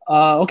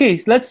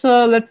 Okay, let's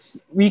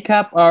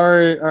recap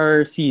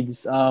our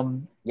seeds.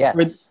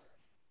 Yes.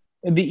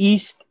 In the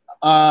East,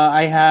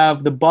 I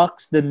have the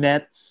Bucks, the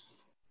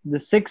Nets, the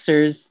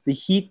Sixers, the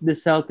Heat, the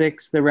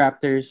Celtics, the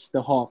Raptors,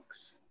 the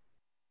Hawks,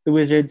 the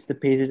Wizards, the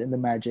Pacers, and the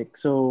Magic.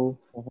 So,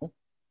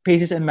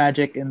 Pacers and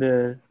Magic in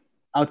the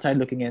outside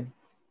looking in.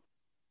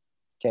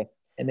 Okay.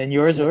 And then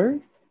yours, or?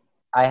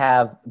 I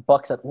have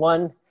Bucks at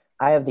 1.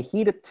 I have the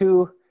Heat at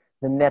 2,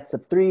 the Nets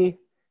at 3,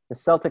 the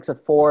Celtics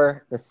at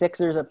 4, the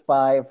Sixers at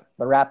 5,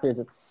 the Raptors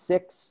at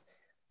 6,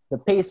 the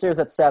Pacers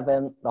at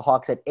 7, the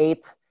Hawks at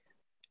 8,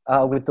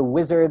 with the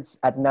Wizards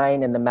at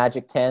 9 and the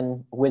Magic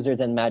 10.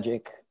 Wizards and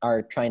Magic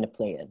are trying to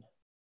play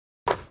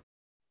in.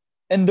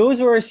 And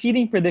those were our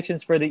seeding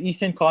predictions for the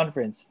Eastern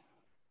Conference.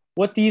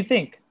 What do you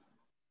think?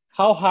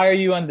 How high are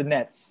you on the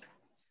Nets?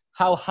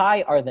 How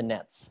high are the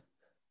Nets?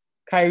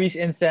 Kyrie's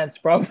incense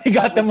probably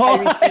got them all.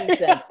 Kyrie's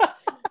incense.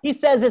 He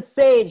says it's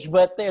sage,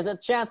 but there's a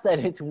chance that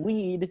it's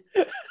weed.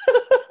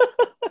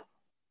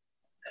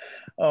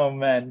 Oh,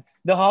 man.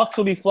 The Hawks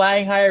will be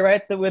flying high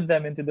right with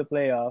them into the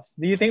playoffs.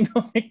 Do you think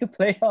they'll make the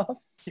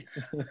playoffs?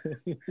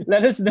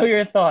 Let us know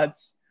your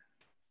thoughts.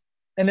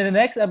 And in the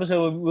next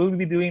episode, we'll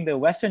be doing the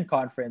Western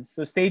Conference.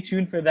 So stay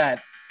tuned for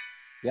that.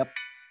 Yep.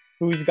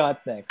 Who's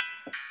got next?